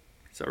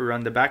 so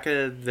around the back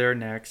of their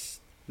necks,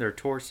 their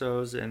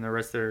torsos, and the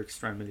rest of their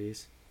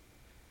extremities.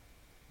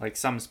 Like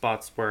some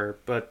spots were,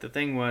 but the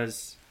thing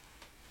was,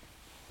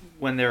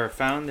 when they were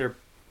found, their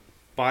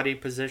body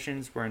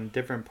positions were in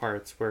different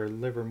parts where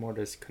liver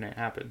mortis couldn't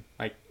happen.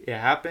 Like it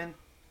happened,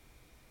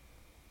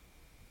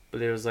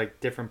 but it was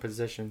like different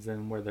positions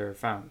than where they were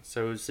found.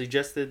 So it was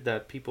suggested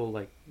that people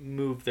like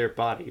moved their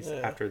bodies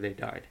after they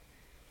died.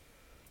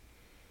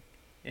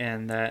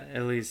 And that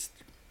at least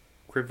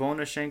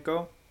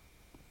Krivonashenko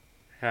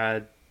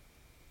had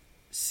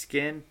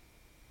skin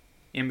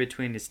in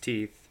between his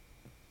teeth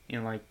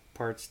and like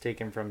parts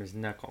taken from his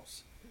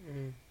knuckles.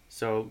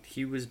 So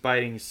he was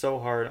biting so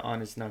hard on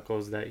his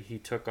knuckles that he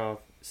took off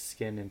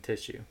skin and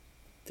tissue.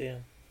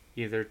 Damn.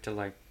 Either to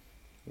like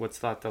what's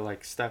thought to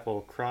like stifle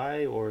a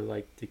cry or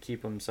like to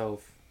keep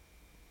himself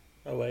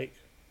Awake.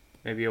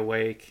 maybe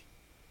awake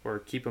or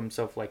keep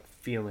himself like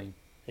feeling,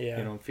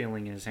 Yeah.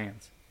 feeling in his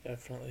hands.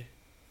 Definitely.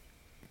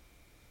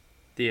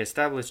 The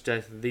established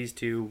death of these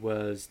two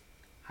was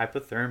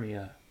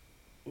hypothermia.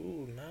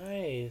 Ooh,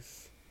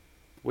 nice.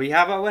 We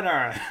have a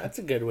winner. That's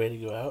a good way to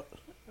go out.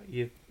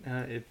 You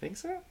think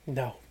so?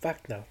 No,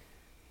 fuck no.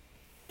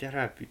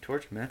 That'd be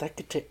torture, man. That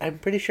could take. I'm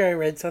pretty sure I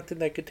read something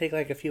that could take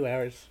like a few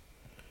hours.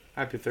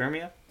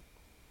 Hypothermia?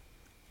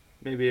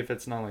 Maybe if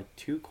it's not like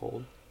too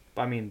cold.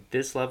 But I mean,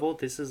 this level,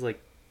 this is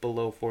like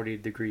below 40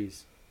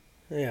 degrees.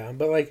 Yeah,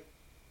 but like.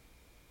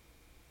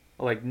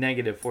 Like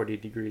negative 40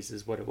 degrees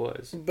is what it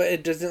was. But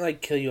it doesn't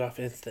like kill you off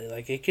instantly.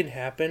 Like it can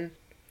happen.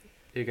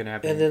 It can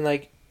happen. And then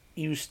like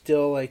you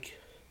still like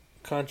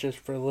conscious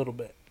for a little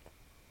bit.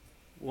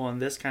 Well, in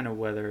this kind of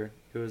weather,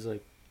 it was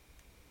like,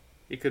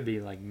 it could be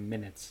like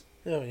minutes.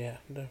 Oh yeah,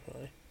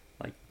 definitely.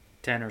 Like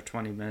 10 or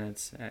 20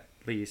 minutes at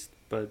least.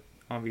 But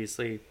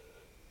obviously,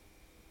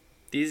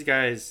 these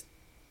guys,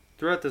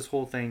 throughout this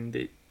whole thing,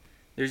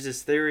 there's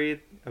this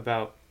theory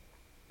about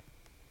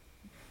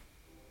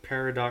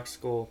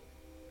paradoxical,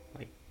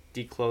 like,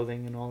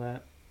 declothing and all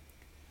that.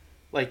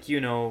 Like,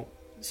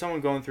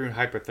 someone going through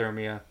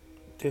hypothermia.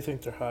 They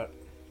think they're hot.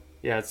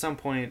 Yeah, at some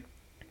point,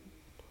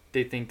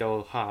 they think they're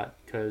hot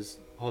because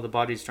all the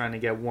body's trying to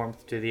get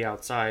warmth to the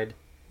outside.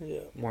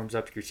 Yeah. Warms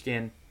up your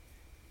skin.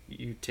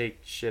 You take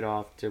shit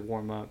off to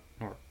warm up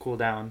or cool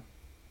down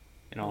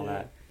and all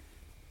that.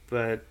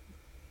 But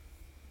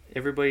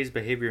everybody's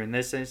behavior in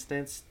this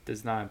instance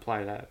does not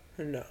imply that.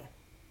 No.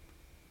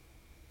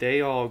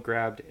 They all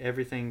grabbed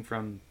everything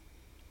from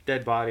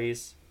dead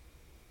bodies.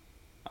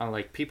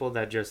 Like people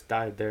that just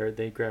died there,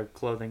 they grabbed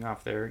clothing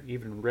off there,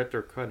 even ripped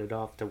or cut it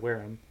off to wear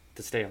them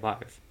to stay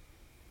alive.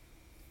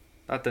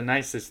 Not the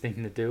nicest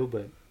thing to do,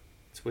 but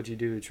it's what you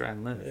do to try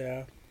and live.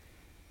 Yeah.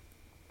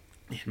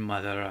 In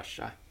Mother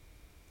Russia.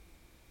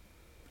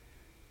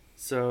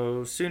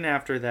 So soon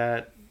after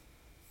that,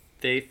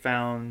 they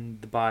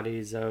found the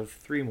bodies of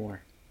 3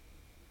 more.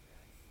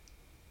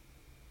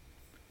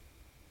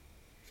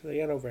 So they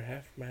got over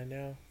half by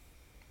now.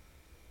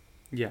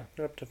 Yeah.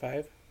 They're up to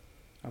 5.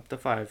 Up to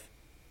 5.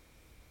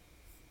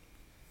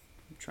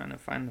 I'm trying to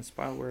find the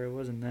spot where it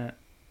wasn't that.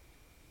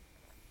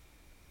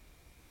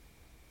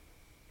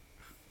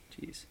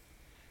 Jeez.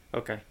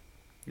 Okay.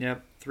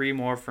 Yep. 3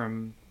 more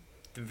from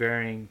the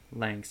varying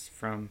lengths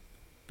from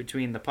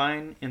between the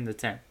pine and the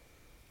tent.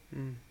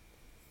 So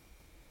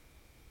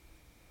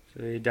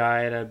they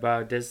died at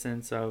about a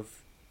distance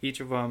of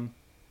each of them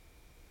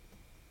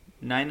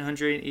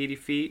 980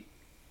 feet,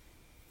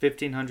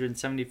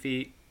 1,570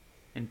 feet,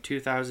 and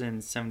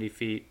 2,070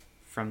 feet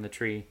from the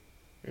tree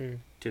to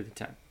the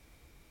tent.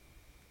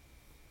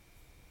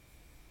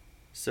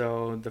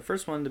 So the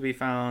first one to be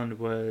found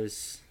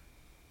was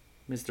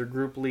Mr.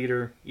 Group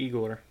Leader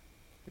Igor.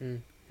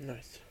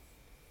 Nice.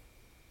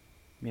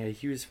 Yeah,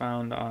 he was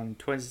found on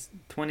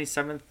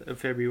 27th of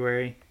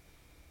February,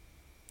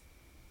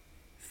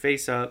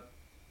 face up,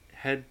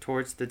 head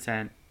towards the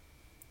tent,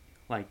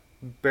 like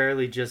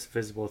barely just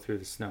visible through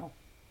the snow.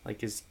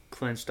 Like his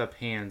clenched up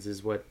hands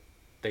is what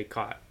they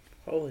caught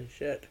Holy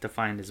shit. to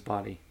find his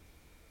body.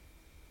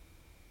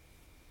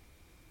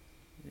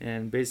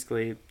 And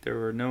basically, there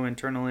were no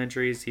internal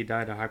injuries. He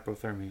died of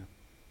hypothermia.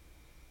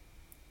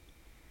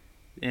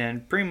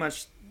 And pretty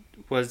much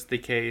was the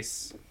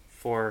case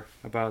for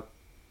about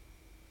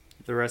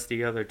the rest of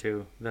the other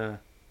two. The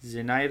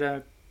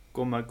Zinaida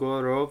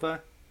Gomagorova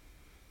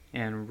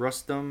and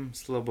Rustam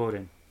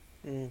Slobodin.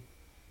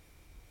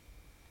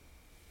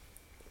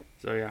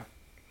 So yeah.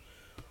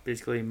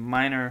 Basically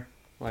minor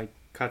like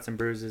cuts and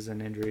bruises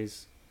and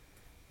injuries.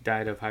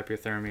 Died of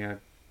hypothermia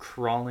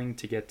crawling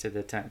to get to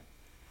the tent.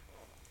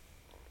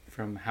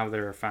 From how they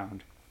were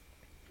found.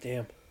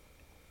 Damn.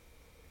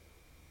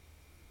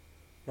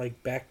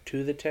 Like back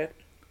to the tent?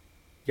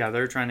 Yeah,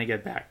 they were trying to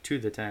get back to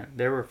the tent.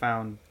 They were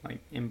found like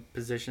in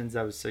positions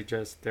that would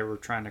suggest they were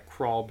trying to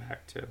crawl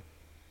back to.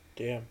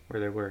 Damn. Where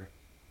they were.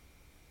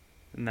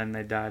 And then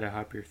they died of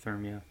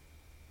hypothermia.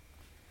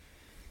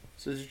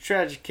 So it's a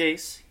tragic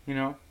case, you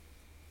know.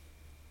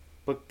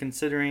 But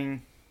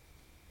considering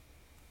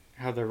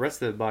how the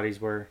rest of the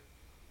bodies were,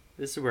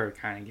 this is where it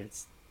kind of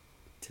gets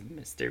to the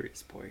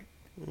mysterious point.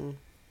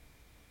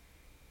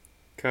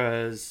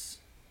 Because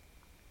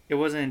it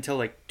wasn't until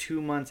like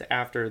 2 months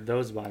after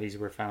those bodies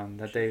were found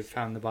that they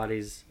found the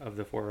bodies of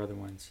the 4 other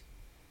ones.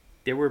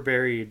 They were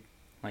buried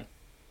like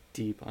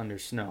deep under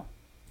snow.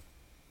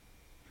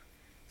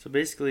 So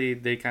basically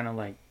they kind of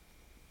like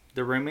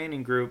the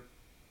remaining group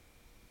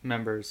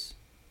members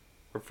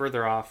were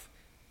further off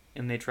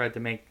and they tried to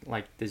make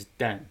like this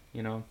den,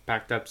 you know,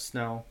 packed up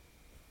snow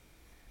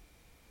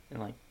and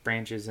like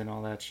branches and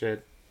all that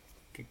shit,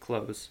 get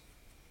clothes,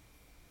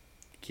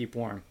 keep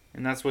warm.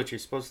 And that's what you're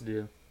supposed to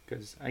do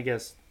because I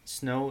guess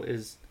snow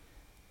is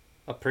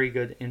a pretty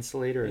good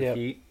insulator of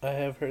heat. I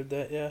have heard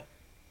that, yeah.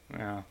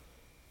 Yeah.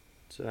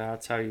 So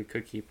that's how you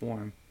could keep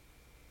warm.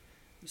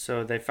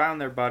 So they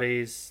found their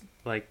bodies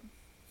like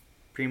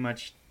pretty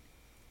much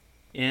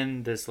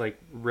in this like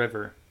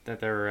river that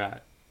they were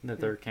at, that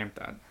they were camped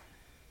at.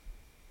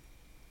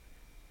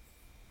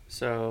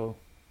 So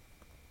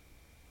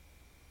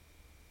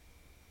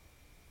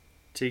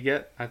to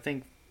get, I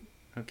think,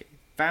 okay,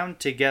 found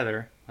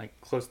together, like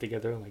close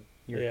together, like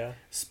you're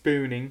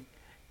spooning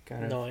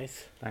kind of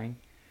nice thing,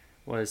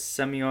 was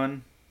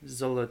Semyon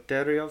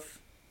Zolotaryov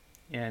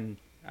and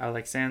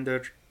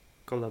Alexander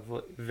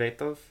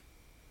Kolovetov.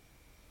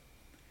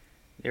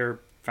 They were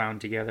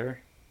found together.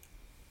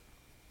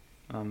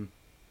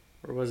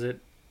 Or was it?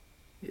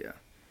 Yeah,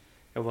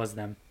 it was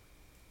them.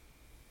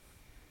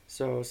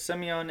 So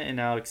Semyon and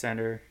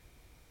Alexander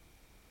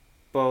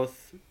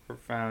both were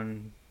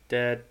found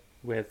dead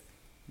with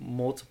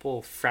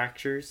multiple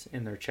fractures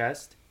in their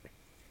chest.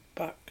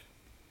 Fuck.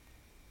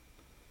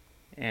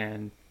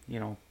 And, you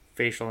know,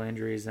 facial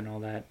injuries and all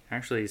that.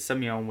 Actually,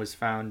 Semyon was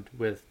found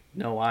with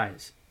no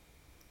eyes.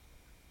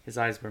 His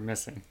eyes were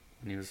missing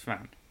when he was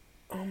found.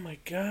 Oh my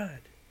god.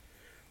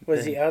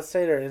 Was he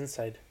outside or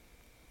inside?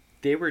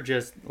 They were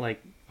just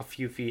like a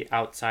few feet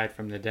outside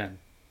from the den.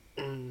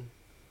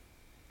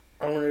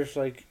 I wonder if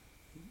like,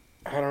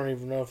 I don't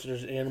even know if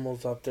there's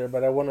animals out there,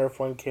 but I wonder if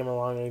one came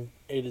along and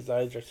ate his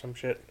eyes or some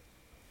shit.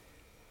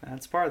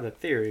 That's part of the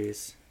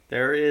theories.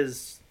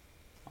 There's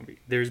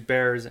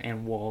bears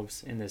and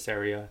wolves in this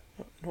area.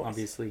 Nice.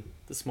 Obviously,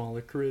 the smaller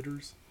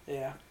critters.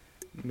 Yeah.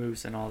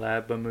 Moose and all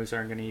that, but moose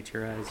aren't going to eat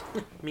your eyes.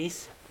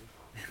 Meese?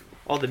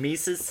 All the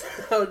Mises.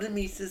 Oh, the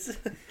Mises.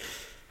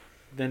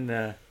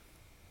 Then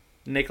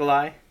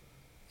Nikolai.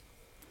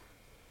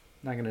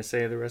 Not going to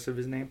say the rest of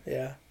his name.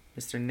 Yeah.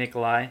 Mr.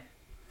 Nikolai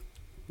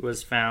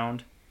was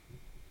found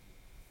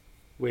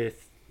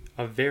with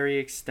a very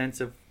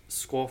extensive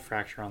skull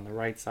fracture on the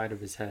right side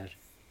of his head.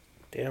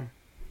 Damn.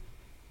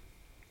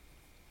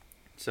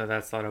 So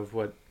that's thought of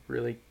what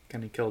really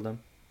kind of killed him.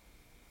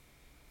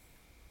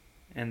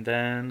 And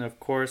then, of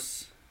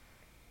course,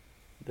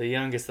 the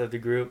youngest of the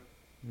group,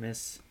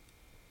 Miss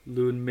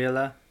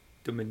Ludmila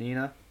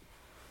Dumanina,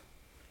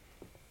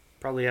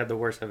 probably had the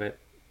worst of it.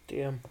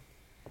 Damn.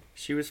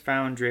 She was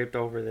found draped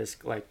over this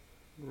like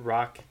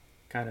rock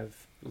kind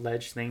of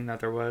ledge thing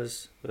that there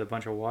was with a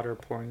bunch of water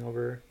pouring over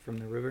her from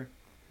the river.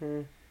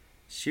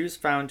 She was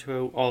found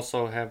to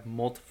also have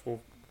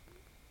multiple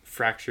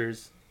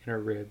fractures in her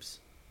ribs.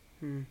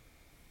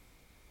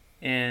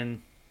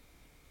 And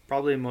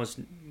probably the most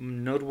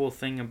notable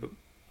thing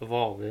of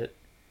all of it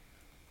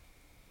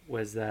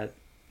was that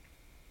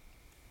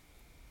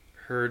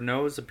her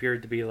nose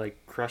appeared to be like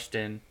crushed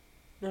in.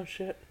 No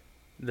shit.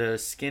 The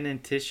skin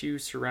and tissue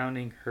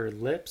surrounding her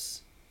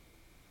lips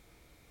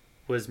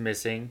was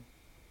missing.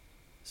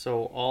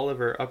 So all of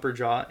her upper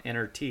jaw and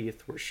her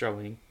teeth were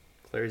showing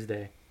clear as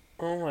day.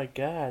 Oh my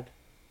god.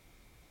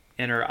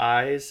 And her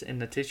eyes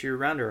and the tissue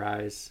around her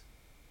eyes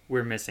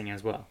were missing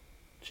as well.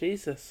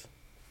 Jesus.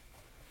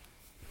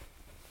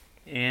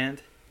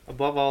 And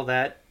above all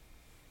that,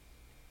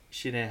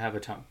 she didn't have a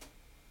tongue.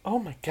 Oh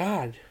my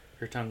god.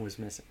 Her tongue was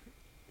missing.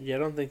 Yeah, I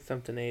don't think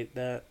something ate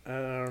that. I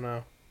don't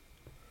know.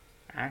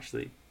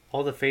 Actually,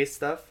 all the face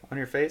stuff on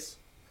your face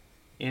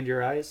and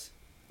your eyes,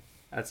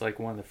 that's like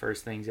one of the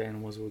first things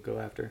animals will go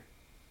after.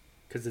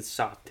 Because it's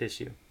soft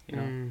tissue. You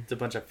know, it's a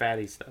bunch of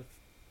fatty stuff.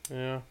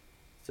 Yeah.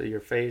 So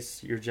your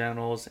face, your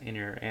genitals, and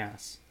your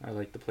ass are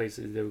like the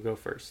places they would go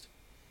first.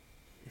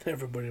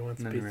 Everybody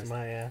wants a piece of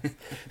my ass.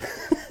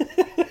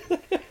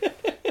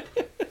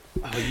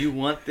 Oh, you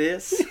want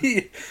this?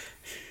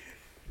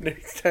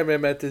 Next time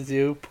I'm at the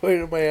zoo,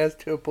 pointing my ass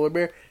to a polar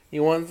bear,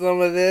 you want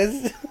some of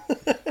this?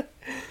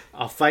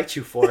 I'll fight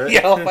you for it.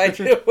 Yeah, I'll fight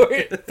you for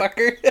it,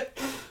 fucker.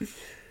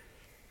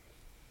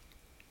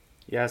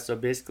 Yeah, so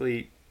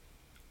basically,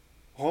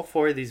 all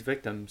 4 of these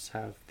victims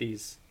have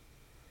these,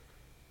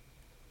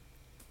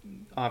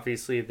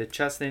 obviously the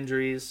chest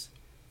injuries,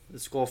 the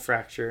skull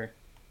fracture,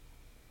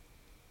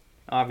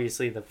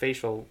 obviously the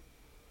facial,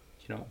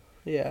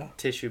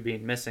 tissue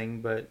being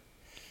missing, but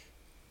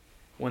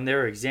when they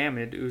were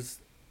examined, it was...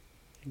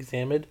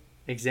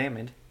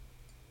 Examined?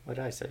 What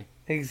did I say?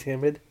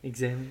 Examined.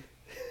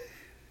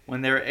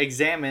 When they were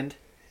examined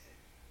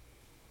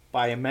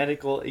by a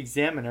medical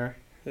examiner,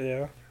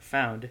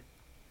 found,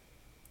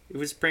 it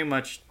was pretty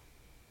much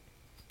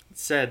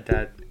said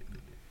that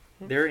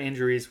their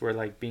injuries were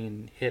like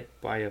being hit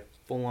by a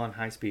full-on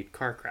high-speed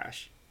car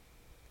crash.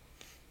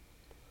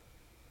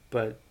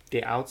 But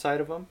the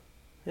outside of them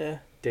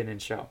didn't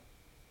show.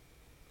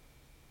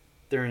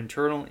 Their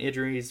internal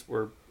injuries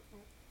were...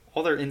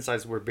 all their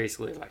insides were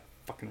basically like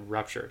fucking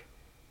ruptured.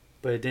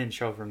 But it didn't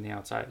show from the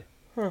outside.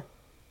 Huh.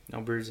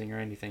 No bruising or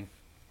anything.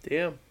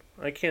 Damn.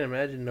 I can't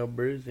imagine no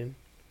bruising.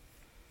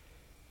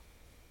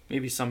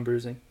 Maybe some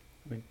bruising.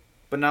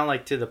 But not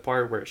like to the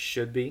part where it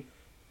should be.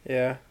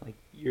 Yeah. Like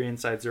your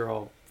insides are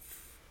all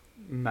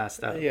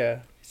messed up. Yeah.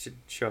 It should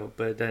show,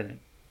 but it didn't.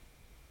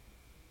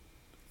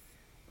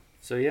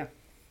 So yeah.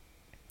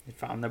 They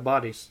found their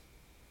bodies.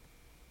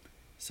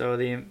 So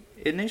the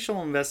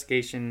initial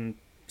investigation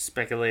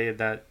speculated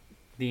that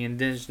the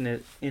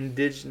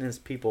indigenous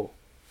people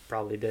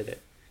probably did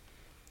it.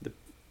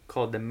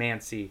 Called the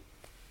Mansi,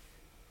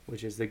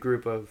 which is the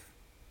group of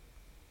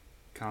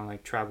kind of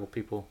like tribal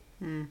people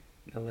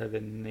that live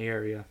in the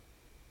area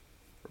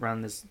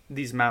around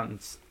these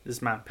mountains,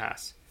 this mountain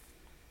pass.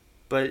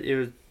 But it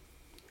was,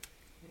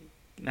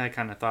 I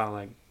kind of thought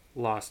like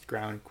lost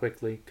ground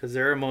quickly because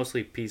they're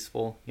mostly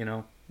peaceful,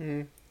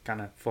 kind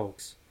of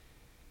folks.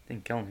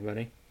 Didn't kill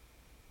anybody.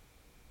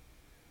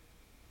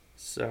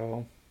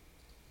 So,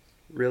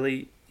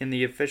 really, in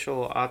the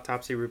official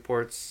autopsy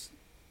reports,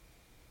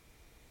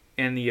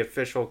 and the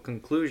official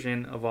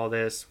conclusion of all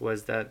this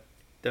was that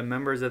the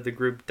members of the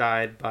group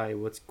died by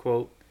what's,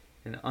 quote,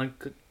 an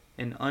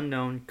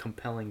unknown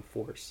compelling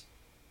force.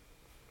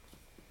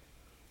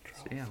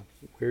 So, yeah,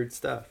 weird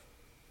stuff.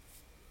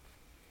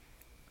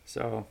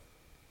 So,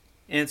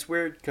 and it's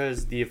weird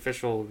because the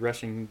official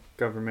Russian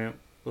government,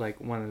 wanted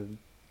to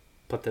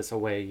put this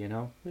away,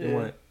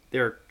 Yeah.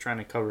 They're trying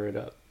to cover it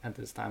up at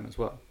this time as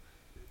well.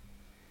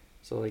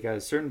 So, at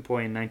a certain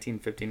point in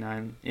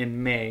 1959,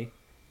 in May,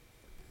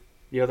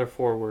 the other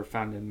 4 were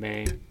found in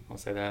May. I'll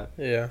say that.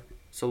 Yeah.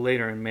 So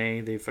later in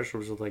May, the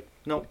officials were like,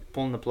 nope,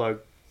 pulling the plug.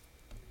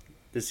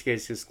 This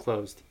case is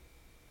closed.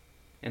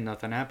 And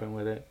nothing happened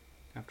with it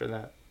after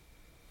that.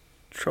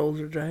 Trolls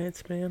are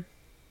giants, man.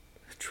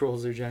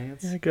 Trolls are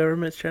giants? Yeah,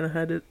 government's trying to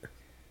hide it.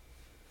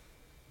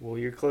 Well,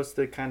 you're close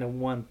to kind of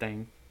one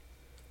thing.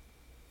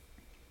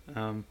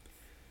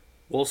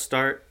 We'll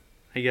start,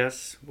 I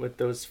guess, with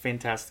those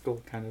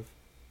fantastical kind of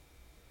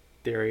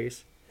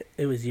theories.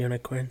 It was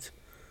unicorns.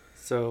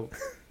 So,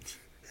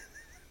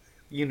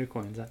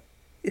 unicorns, huh?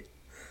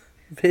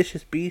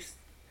 Vicious beasts.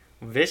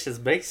 Vicious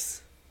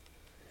beasts?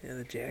 Yeah,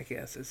 the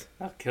jackasses.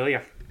 I'll kill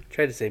ya.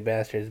 Tried to say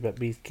bastards, but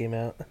beast came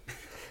out.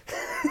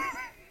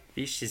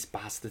 Vicious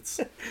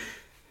bastards.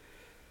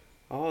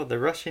 Oh, the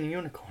Russian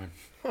unicorn.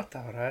 What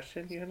the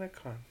Russian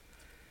unicorn?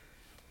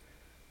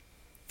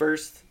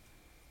 First,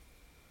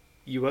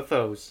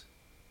 UFOs.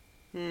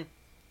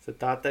 It's a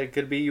thought that it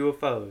could be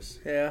UFOs.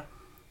 Yeah.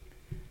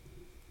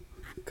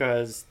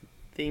 Because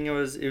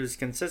it was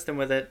consistent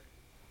with it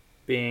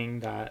being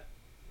that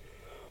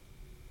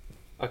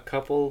a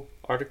couple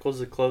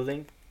articles of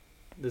clothing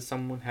that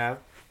someone would have,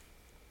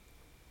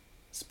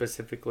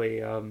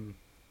 specifically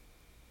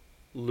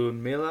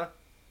Ludmila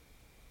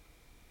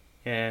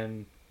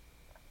and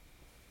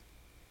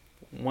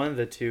one of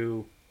the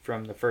 2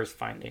 from the first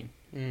finding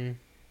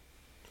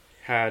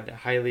had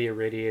highly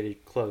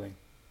irradiated clothing.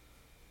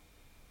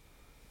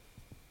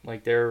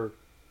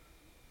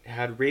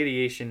 Had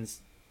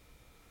radiations.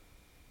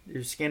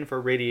 You're scanned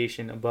for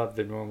radiation above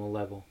the normal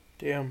level.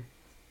 Damn.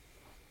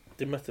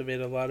 They must have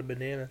ate a lot of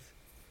bananas.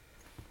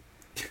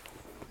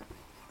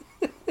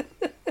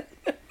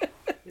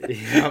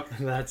 Yep,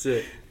 that's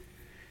it.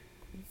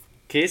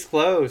 Case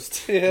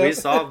closed. Yeah. We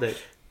solved it.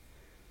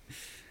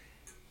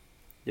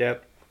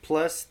 Yep.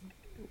 Plus,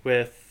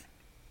 with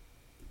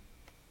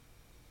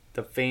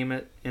the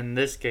famous, in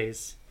this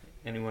case,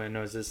 anyone who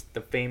knows this,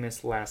 the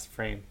famous last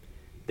frame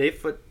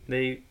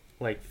they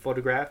like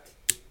photographed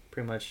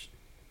pretty much.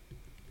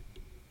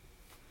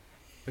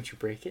 Would you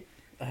break it?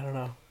 I don't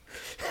know.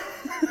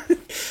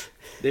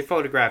 They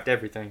photographed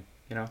everything,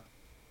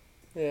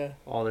 Yeah.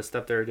 all the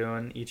stuff they were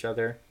doing, each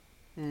other.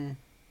 Mm.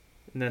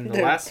 And then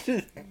the last...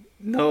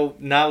 No,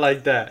 not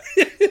like that.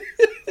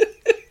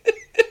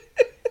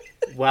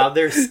 While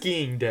they're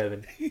skiing,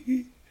 Devin.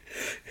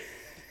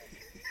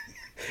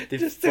 They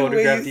Just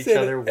photographed each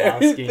other while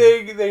skiing.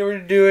 Everything they were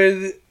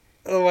doing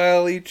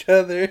while each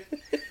other.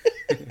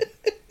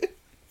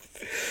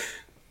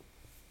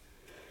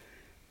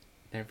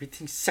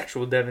 Everything's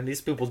sexual, Devin.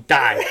 These people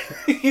die.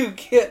 You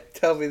can't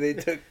tell me they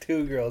took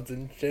 2 girls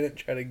and didn't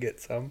try to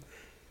get some.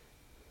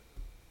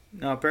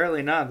 No,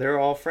 apparently not. They're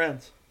all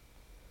friends.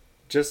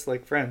 Just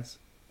like friends.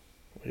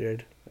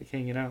 Weird. Like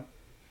hanging out.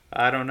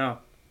 I don't know.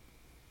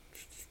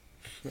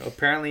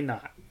 Apparently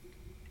not.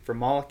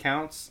 From all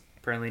accounts,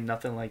 apparently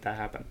nothing like that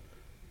happened.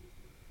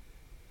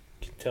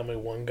 Can you tell me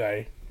one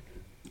guy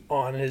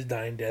on his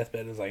dying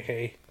deathbed is like,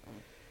 hey,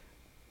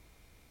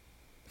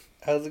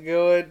 how's it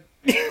going?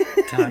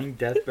 Dying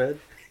deathbed?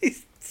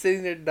 He's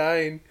sitting there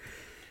dying.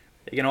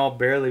 They can all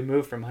barely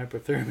move from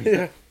hypothermia.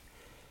 Yeah.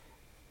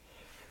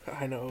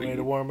 I know a way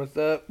to warm us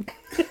up.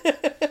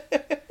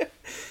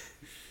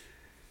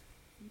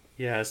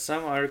 Yeah,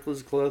 some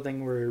articles of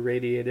clothing were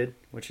irradiated,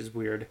 which is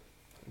weird.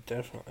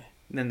 Definitely.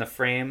 And then the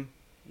frame,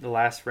 the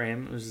last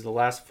frame, it was the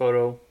last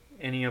photo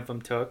any of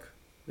them took,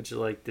 which is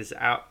like this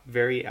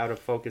very out of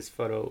focus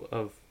photo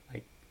of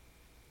like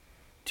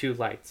 2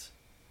 lights.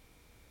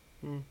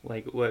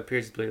 Like what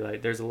appears to be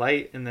light. There's a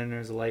light, and then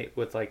there's a light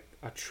with like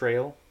a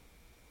trail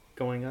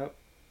going up.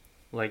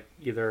 Like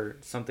either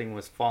something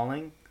was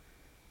falling,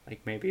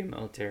 like maybe a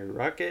military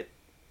rocket,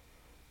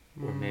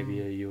 or maybe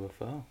a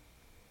UFO.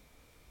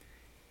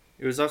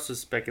 It was also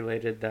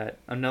speculated that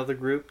another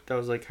group that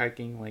was like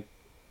hiking like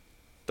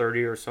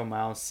 30 or so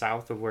miles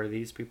south of where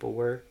these people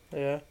were,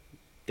 Yeah.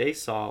 they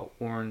saw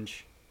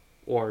orange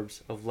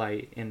orbs of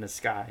light in the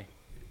sky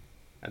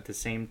at the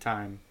same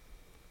time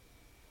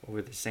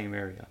over the same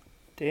area.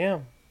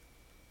 Damn.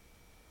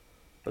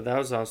 But that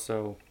was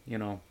also,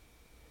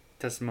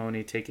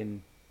 testimony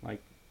taken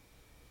like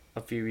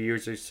a few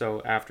years or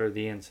so after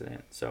the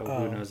incident. So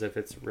who knows if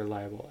it's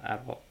reliable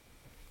at all.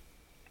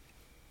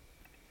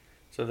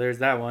 So there's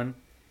that one.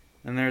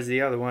 And there's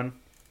the other one,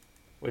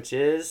 which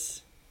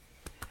is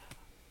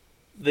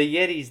the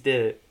Yetis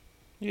did it.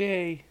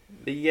 Yay.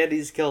 The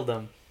Yetis killed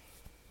them.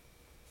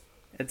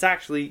 It's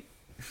actually...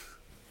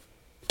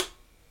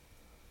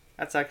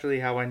 That's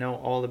actually how I know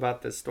all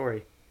about this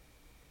story.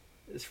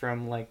 It's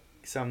from like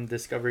some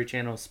Discovery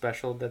Channel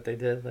special that they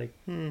did like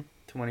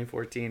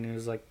 2014. It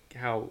was like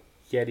how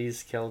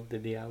Yetis killed the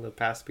Dyatlov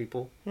Pass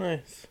people.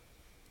 Nice.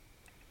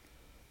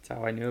 That's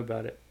how I knew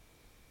about it.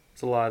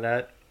 It's a lot of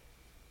that.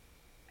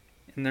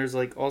 And there's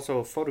like also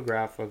a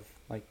photograph of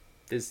like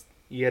this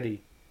Yeti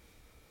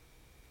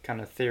kind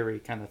of theory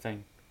kind of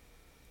thing.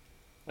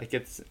 Like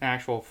it's an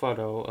actual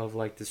photo of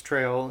like this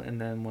trail,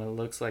 and then what it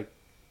looks like,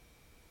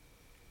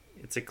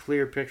 it's a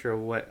clear picture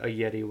of what a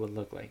Yeti would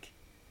look like.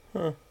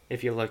 Huh.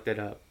 If you looked it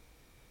up.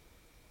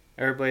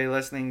 Everybody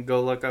listening,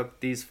 go look up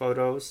these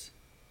photos.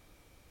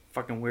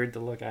 Fucking weird to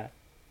look at.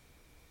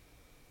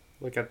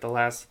 Look at the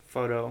last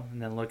photo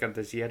and then look at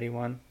this Yeti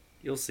one.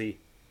 You'll see.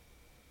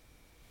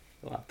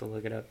 You'll have to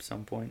look it up at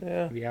some point.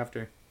 Yeah. Maybe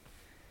after.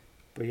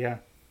 But yeah.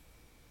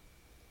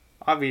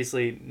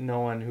 Obviously, no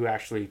one who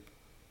actually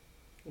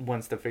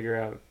wants to figure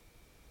out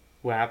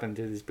what happened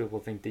to these people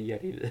think the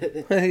Yeti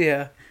did it.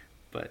 Yeah.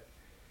 But,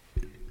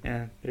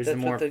 yeah, there's That's the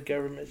more... what the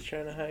government's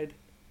trying to hide.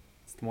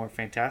 It's the more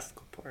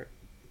fantastical part.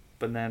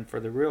 But then for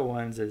the real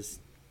ones is...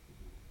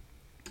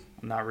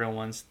 Not real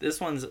ones. This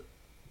one's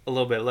a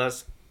little bit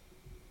less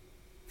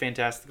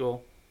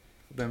fantastical.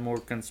 A bit more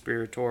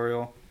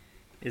conspiratorial.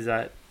 Is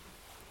that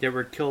they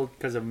were killed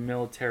because of a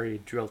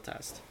military drill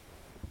test.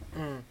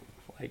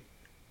 Like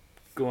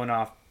going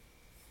off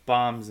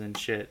bombs and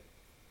shit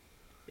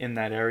in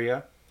that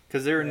area.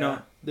 Because they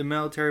were the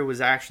military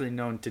was actually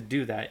known to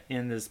do that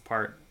in this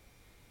part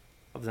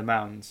of the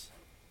mountains.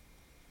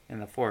 In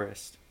the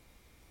forest.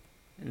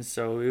 And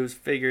so it was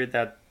figured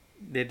that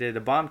they did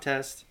a bomb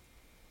test.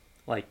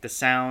 Like the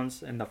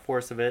sounds and the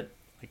force of it,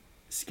 like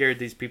scared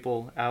these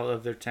people out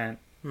of their tent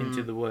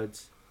into the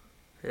woods.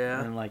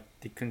 Yeah. And like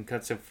the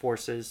concussive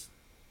forces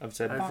of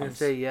said bombs. I was gonna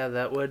say, yeah,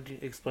 that would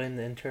explain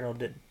the internal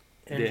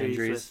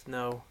injuries with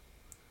no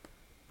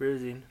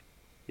bruising.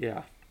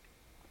 Yeah.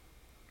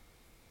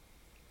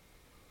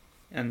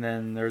 And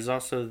then there's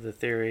also the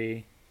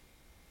theory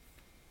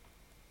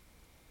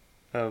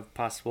of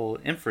possible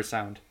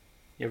infrasound.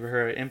 You ever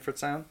heard of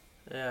infrasound?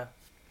 Yeah.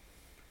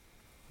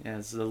 Yeah,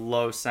 it's a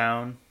low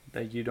sound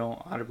that you don't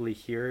audibly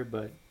hear,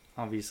 but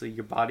obviously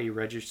your body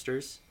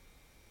registers.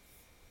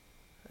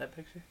 That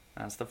picture?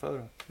 That's the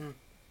photo.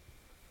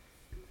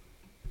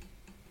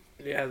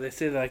 Yeah, they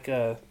say like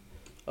a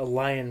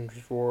lion's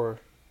roar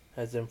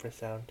has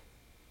infrasound.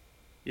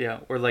 Yeah,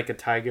 or like a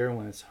tiger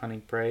when it's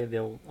hunting prey,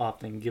 they'll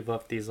often give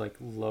up these like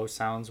low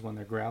sounds when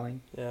they're growling.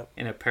 Yep.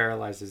 And it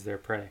paralyzes their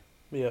prey.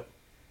 Yep.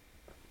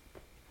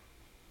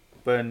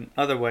 But in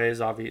other ways,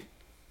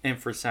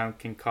 infrasound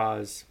can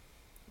cause,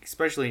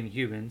 especially in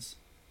humans,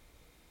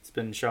 it's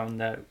been shown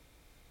that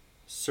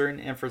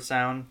certain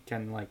infrasound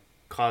can like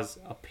cause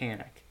a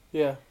panic.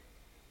 Yeah.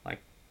 Like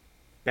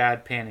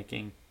bad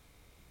panicking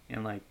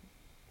and like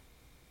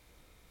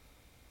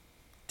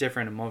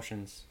different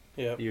emotions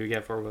you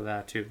get for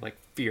that too. Like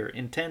fear,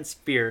 intense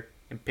fear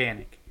and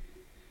panic.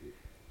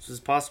 So it's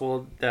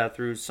possible that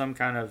through some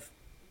kind of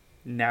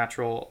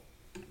natural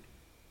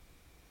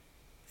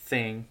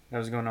thing that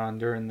was going on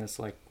during this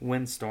like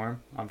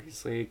windstorm,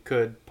 obviously it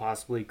could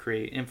possibly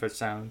create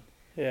infrasound.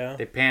 Yeah.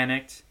 They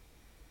panicked.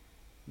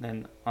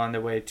 Then on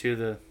their way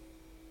to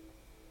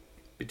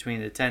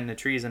between the tent and the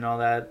trees and all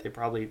that, they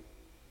probably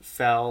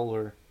fell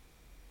or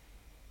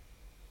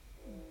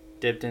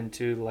dipped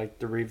into like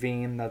the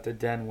ravine that the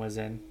den was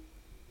in,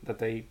 that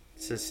they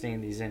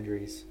sustained these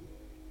injuries.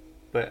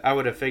 But I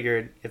would have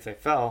figured if they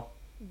fell,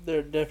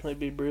 there'd definitely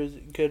be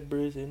good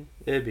bruising.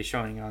 It'd be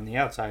showing on the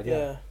outside,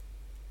 yeah.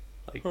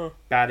 Like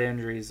bad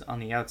injuries on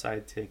the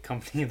outside to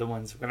accompany the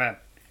ones within.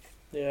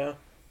 Yeah.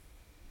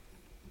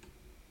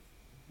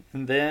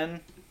 And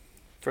then,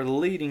 for the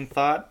leading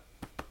thought,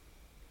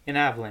 an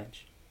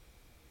avalanche.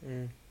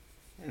 Mm.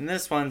 And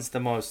this one's the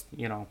most,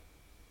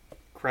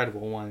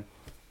 credible one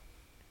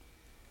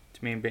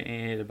to me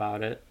being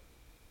about it.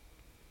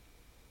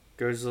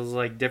 There's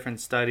like different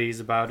studies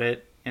about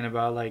it, and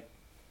about like,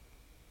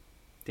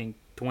 I think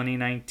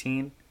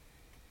 2019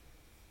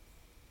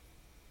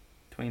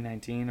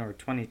 or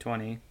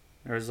 2020,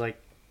 there was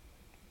like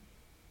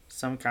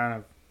some kind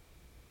of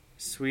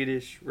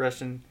Swedish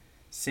Russian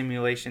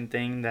simulation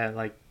thing that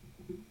like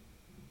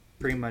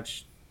pretty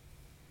much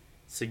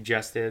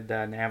suggested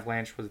that an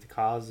avalanche was the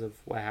cause of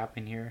what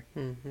happened here.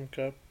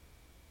 Okay.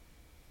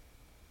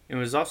 It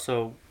was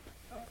also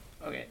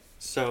okay,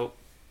 so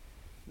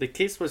the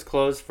case was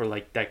closed for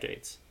like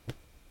decades.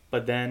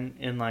 But then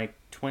in like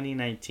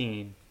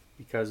 2019,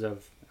 because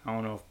of, I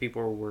don't know if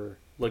people were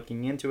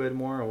looking into it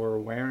more or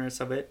awareness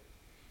of it,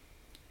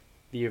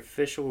 the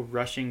official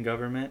Russian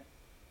government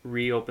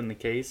reopened the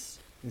case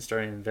and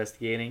started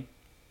investigating.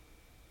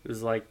 It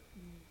was like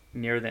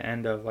near the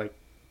end of like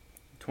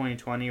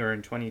 2020 or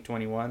in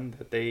 2021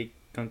 that they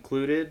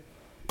concluded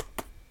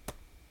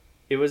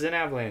it was an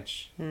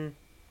avalanche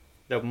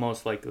that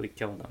most likely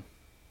killed them.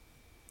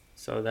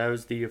 So that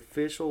was the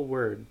official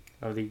word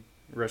of the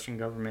Russian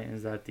government,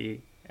 is that the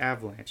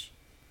avalanche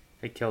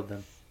had killed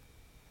them.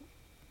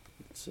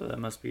 So that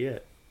must be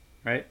it,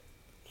 right?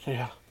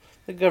 Yeah.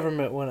 The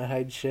government want to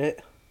hide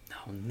shit.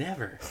 No,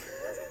 never.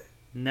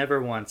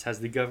 Never once has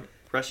the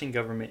Russian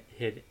government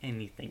hid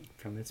anything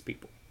from its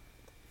people.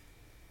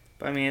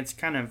 But I mean, it's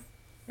kind of,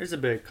 there's a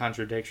bit of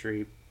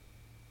contradictory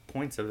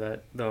points of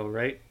that, though,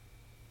 right?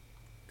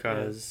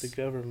 Because the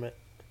government.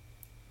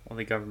 Well,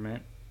 the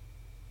government,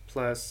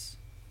 plus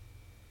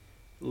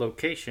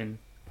location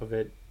of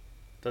it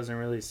doesn't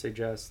really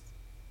suggest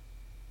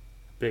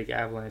a big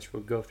avalanche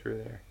would go through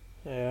there.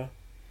 Yeah.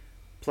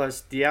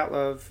 Plus,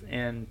 Dyatlov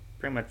and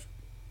pretty much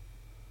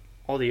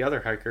all the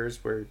other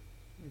hikers were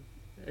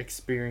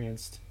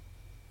experienced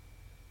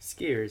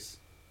skiers.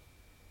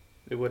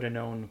 They would have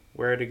known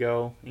where to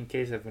go in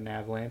case of an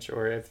avalanche,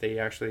 or if they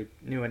actually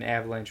knew an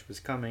avalanche was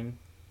coming,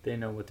 they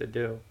know what to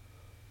do.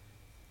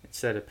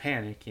 Instead of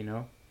panic,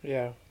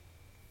 Yeah.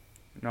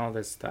 And all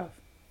this stuff.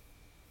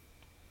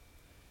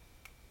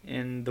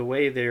 And the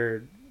way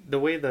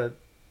the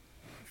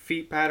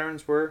feet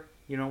patterns were,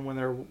 when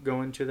they're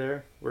going to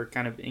there, were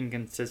kind of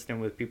inconsistent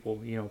with people,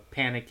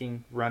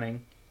 panicking,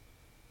 running.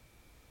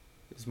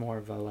 It's more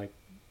of a like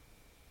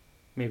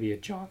maybe a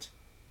jaunt.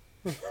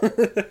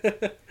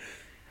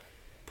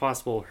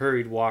 Possible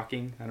hurried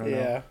walking, I don't know.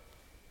 Yeah.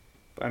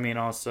 But I mean,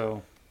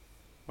 also,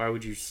 why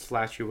would you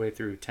slash your way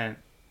through a tent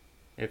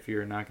if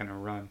you're not going to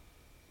run?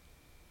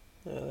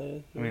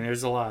 I mean,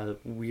 there's a lot of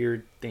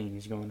weird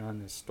things going on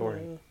in this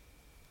story.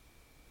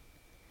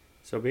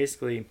 So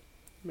basically...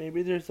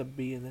 Maybe there's a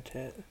bee in the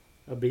tent.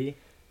 A bee?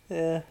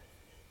 Yeah.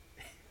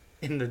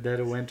 In the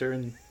dead of winter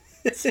in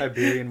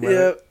Siberian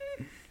weather?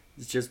 Yep.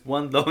 It's just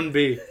one lone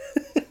bee.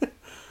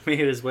 Made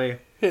his way.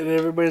 And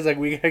everybody's like,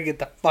 we gotta get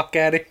the fuck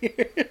out of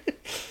here.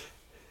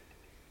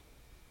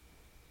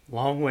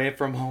 Long way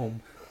from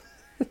home.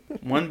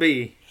 One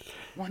bee.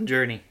 One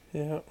journey.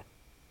 Yeah.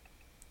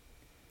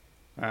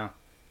 Wow.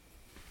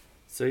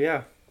 So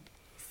yeah,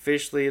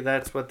 officially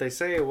that's what they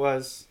say it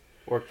was,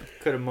 or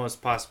could have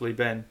most possibly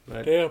been.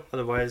 But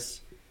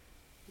otherwise,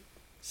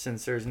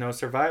 since there's no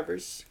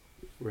survivors,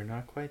 we're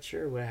not quite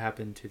sure what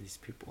happened to these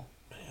people.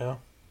 Yeah.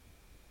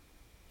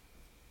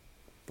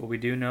 But we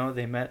do know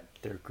they met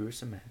their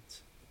gruesome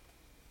ends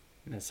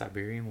in the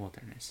Siberian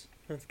wilderness.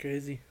 That's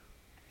crazy.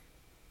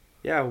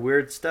 Yeah,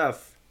 weird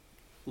stuff.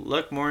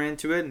 Look more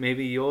into it.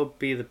 Maybe you'll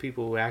be the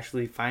people who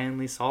actually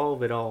finally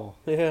solve it all.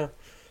 Yeah.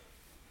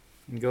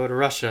 And go to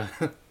Russia.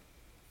 So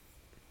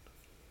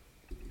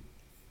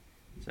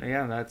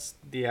yeah, that's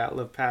the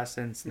Dyatlov Pass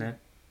incident.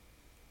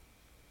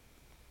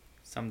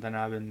 Something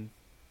I've been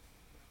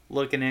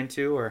looking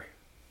into or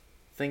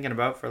thinking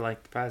about for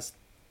like the past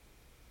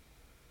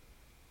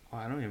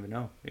I don't even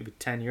know. Maybe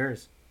 10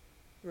 years.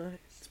 Nice.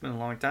 It's been a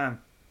long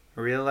time.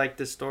 I really like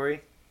this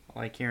story. I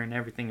like hearing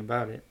everything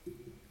about it.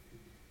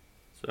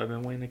 So I've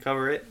been waiting to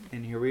cover it,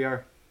 and here we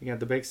are. We got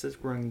the basis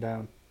running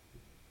down.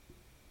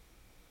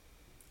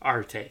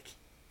 Our take.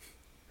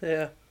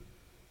 Yeah.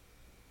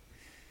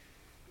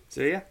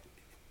 So yeah,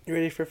 You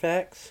ready for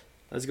facts?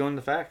 let's go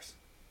into facts.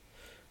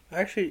 I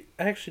actually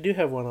do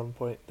have one on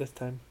point this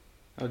time.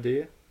 Oh, do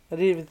you? I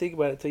didn't even think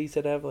about it until you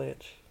said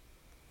avalanche.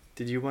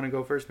 Did you want to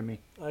go first or me?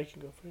 I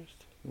can go first.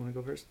 You want to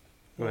go first?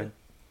 Go Yeah. ahead.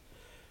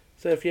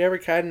 So if you ever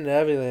caught in an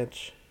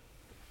avalanche,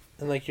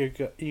 and like you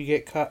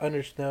get caught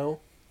under snow,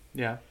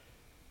 Yeah.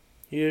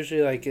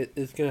 usually like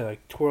it's gonna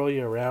like twirl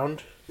you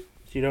around, so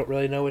you don't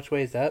really know which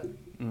way is up.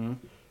 Mm-hmm.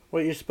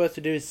 What you're supposed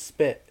to do is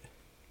spit.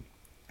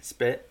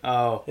 Spit?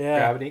 Oh, Yeah.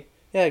 gravity?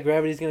 Yeah,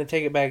 gravity's gonna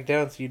take it back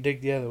down, so you dig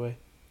the other way.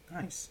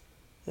 Nice.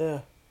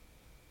 Yeah.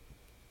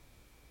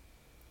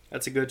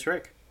 That's a good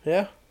trick.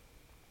 Yeah.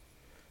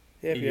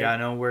 Yeah. You gotta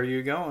know where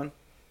you're going.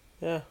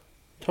 Yeah.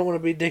 Don't want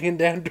to be digging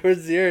down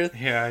towards the earth.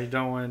 Yeah, you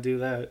don't want to do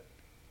that.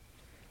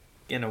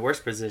 Get in a worse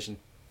position.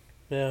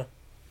 Yeah.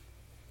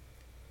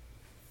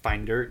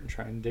 Find dirt and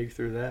try and dig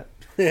through that.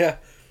 Yeah.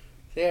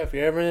 So yeah, if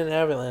you're ever in an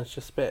avalanche,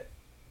 just spit.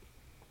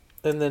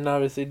 And then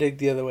obviously dig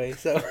the other way,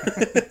 so.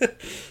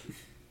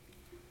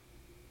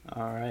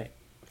 Alright.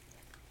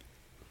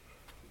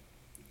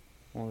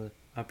 Well,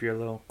 up your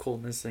little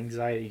coldness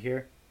anxiety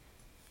here.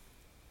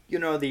 You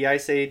know the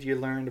Ice Age you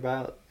learned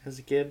about as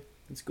a kid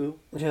in school?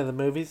 Yeah, the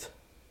movies.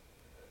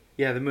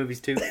 Yeah, the movies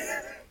too.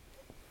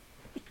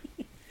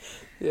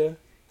 Yeah.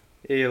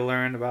 You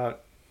learned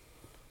about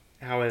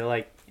how it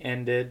like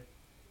ended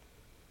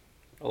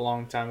a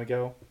long time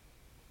ago.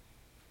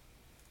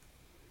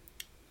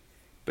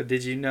 But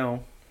did you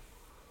know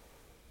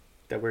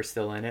that we're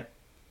still in it?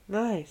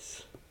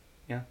 Nice.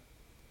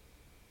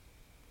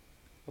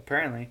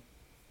 Apparently.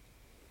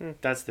 Hmm.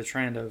 That's the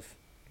trend of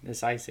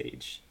this ice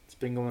age. It's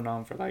been going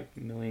on for like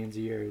millions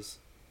of years.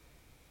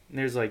 And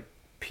there's like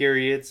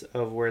periods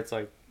of where it's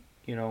like,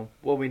 you know,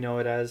 what we know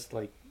it as,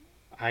 like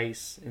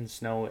ice and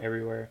snow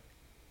everywhere.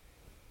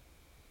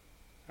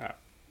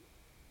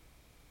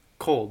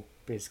 Cold,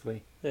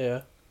 basically.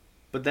 Yeah.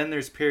 But then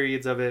there's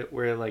periods of it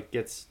where it like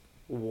gets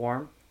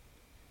warm.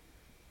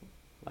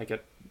 Like a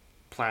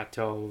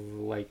plateau of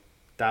like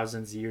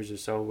thousands of years or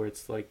so where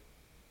it's like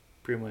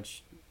pretty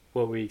much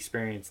what we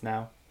experience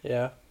now.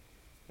 Yeah.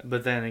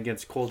 But then it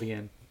gets cold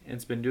again. And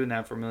it's been doing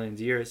that for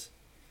millions of years.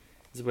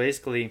 So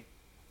basically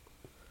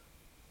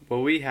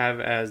what we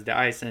have as the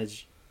ice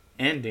age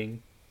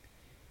ending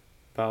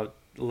about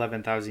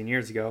 11,000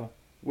 years ago,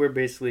 we're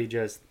basically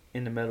just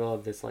in the middle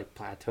of this like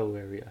plateau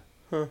area.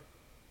 Huh.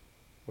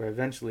 Where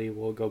eventually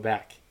we'll go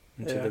back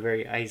into Yeah. the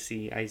very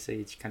icy ice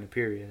age kind of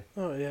period.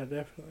 Oh, yeah,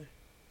 definitely.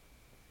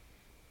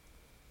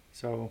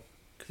 So,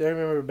 Because I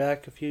remember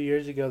back a few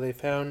years ago, they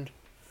found,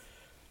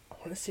 I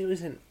want to say it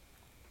was in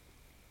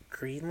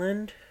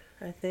Greenland,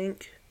 I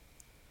think.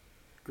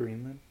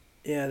 Greenland?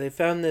 Yeah, they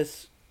found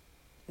this,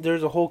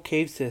 there's a whole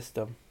cave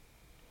system,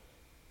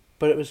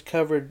 but it was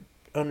covered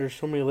under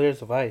so many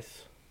layers of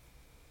ice.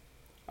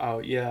 Oh,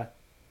 yeah.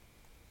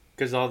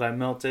 Because all that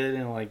melted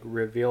and like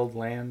revealed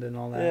land and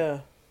all that. Yeah.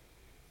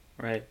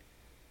 Right.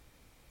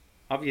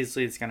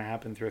 Obviously, it's going to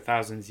happen through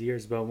thousands of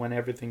years, but when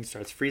everything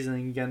starts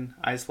freezing again,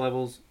 ice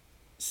levels,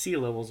 sea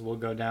levels will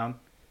go down,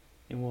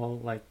 and we'll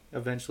like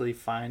eventually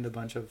find a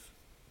bunch of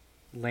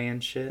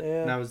land shit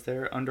that was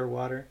there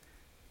underwater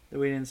that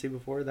we didn't see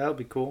before. That would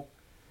be cool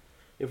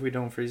if we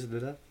don't freeze to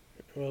death.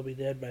 We'll be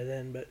dead by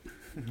then, but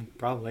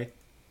Probably.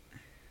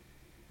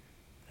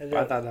 I But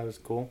I thought that was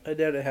cool.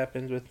 doubt it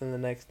happens within the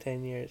next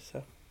 10 years,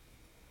 so.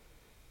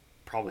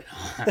 Probably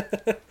not.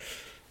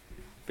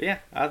 But yeah,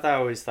 I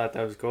always thought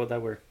that was cool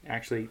that we're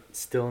actually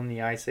still in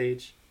the ice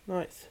age.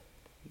 Nice.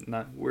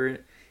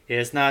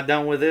 It's not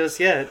done with this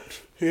yet.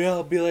 Yeah,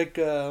 it'll be like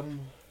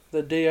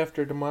the day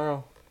after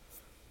tomorrow.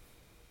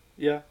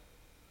 Yeah,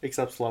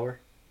 except slower.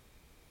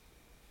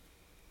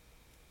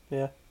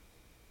 Yeah.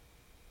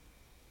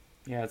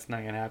 Yeah, it's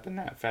not gonna happen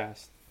that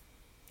fast.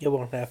 It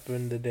won't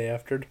happen the day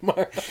after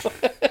tomorrow.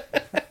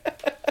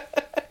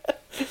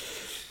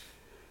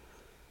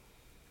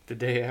 The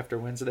day after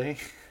Wednesday.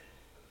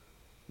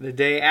 The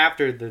day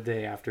after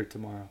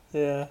tomorrow.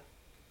 Yeah.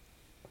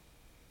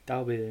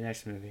 That'll be the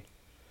next movie.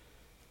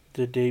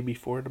 The day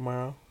before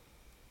tomorrow.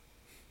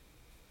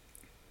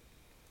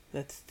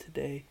 That's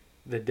today.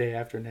 The day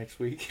after next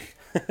week.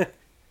 The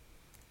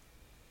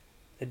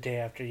day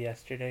after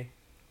yesterday.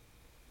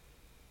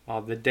 Oh,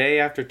 the day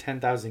after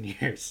 10,000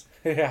 years.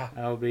 Yeah.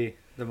 That'll be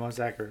the most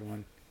accurate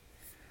one.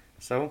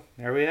 So,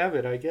 there we have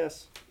it, I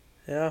guess.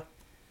 Yeah.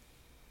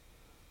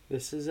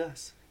 This is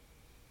us.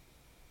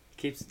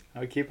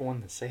 I keep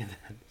wanting to say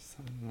that.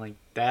 Something like,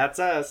 that's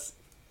us.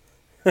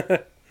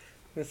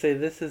 I say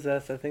This Is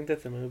Us. I think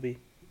that's a movie.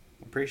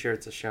 I'm pretty sure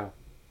it's a show.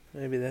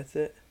 Maybe that's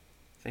it.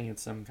 I think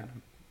it's some kind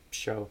of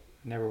show.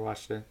 I never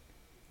watched it.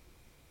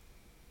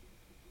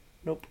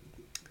 Nope.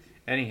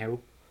 Anywho,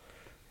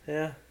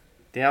 Yeah.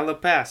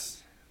 Dyatlov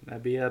Pass.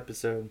 That'd be an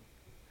episode.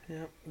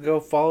 Yep. Go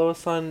follow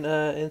us on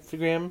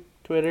Instagram,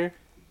 Twitter.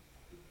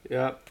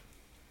 Yep.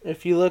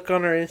 If you look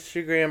on our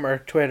Instagram or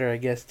Twitter, I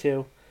guess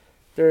too,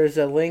 there's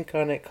a link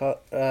on it called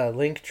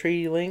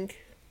Linktree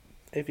link.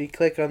 If you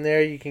click on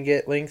there, you can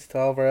get links to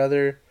all of our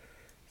other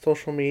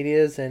social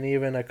medias and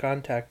even a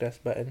contact us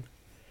button.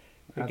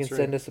 You can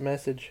send us a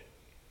message.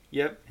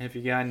 Yep. If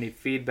you got any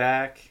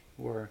feedback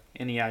or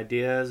any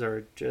ideas,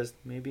 or just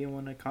maybe you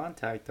want to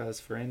contact us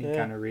for any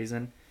kind of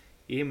reason,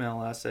 email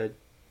us at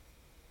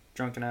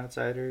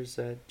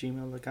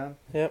drunkenoutsiders@gmail.com.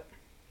 Yep.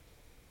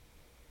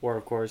 Or,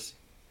 of course...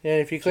 Yeah,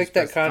 if you click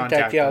that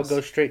contact, it'll go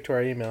straight to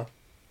our email.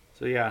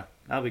 So, yeah,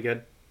 that'll be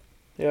good.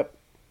 Yep.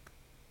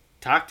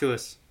 Talk to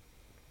us.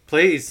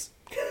 Please.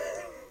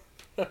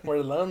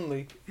 We're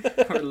lonely.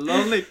 We're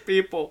lonely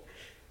people.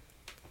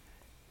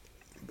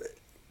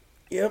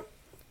 Yep.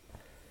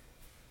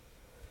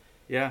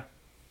 Yeah.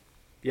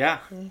 Yeah.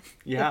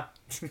 Yeah.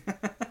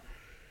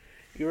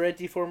 You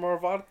ready for more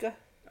vodka?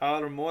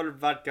 More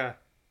vodka.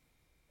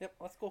 Yep,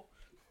 let's go.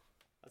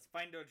 Let's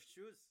find our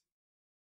shoes.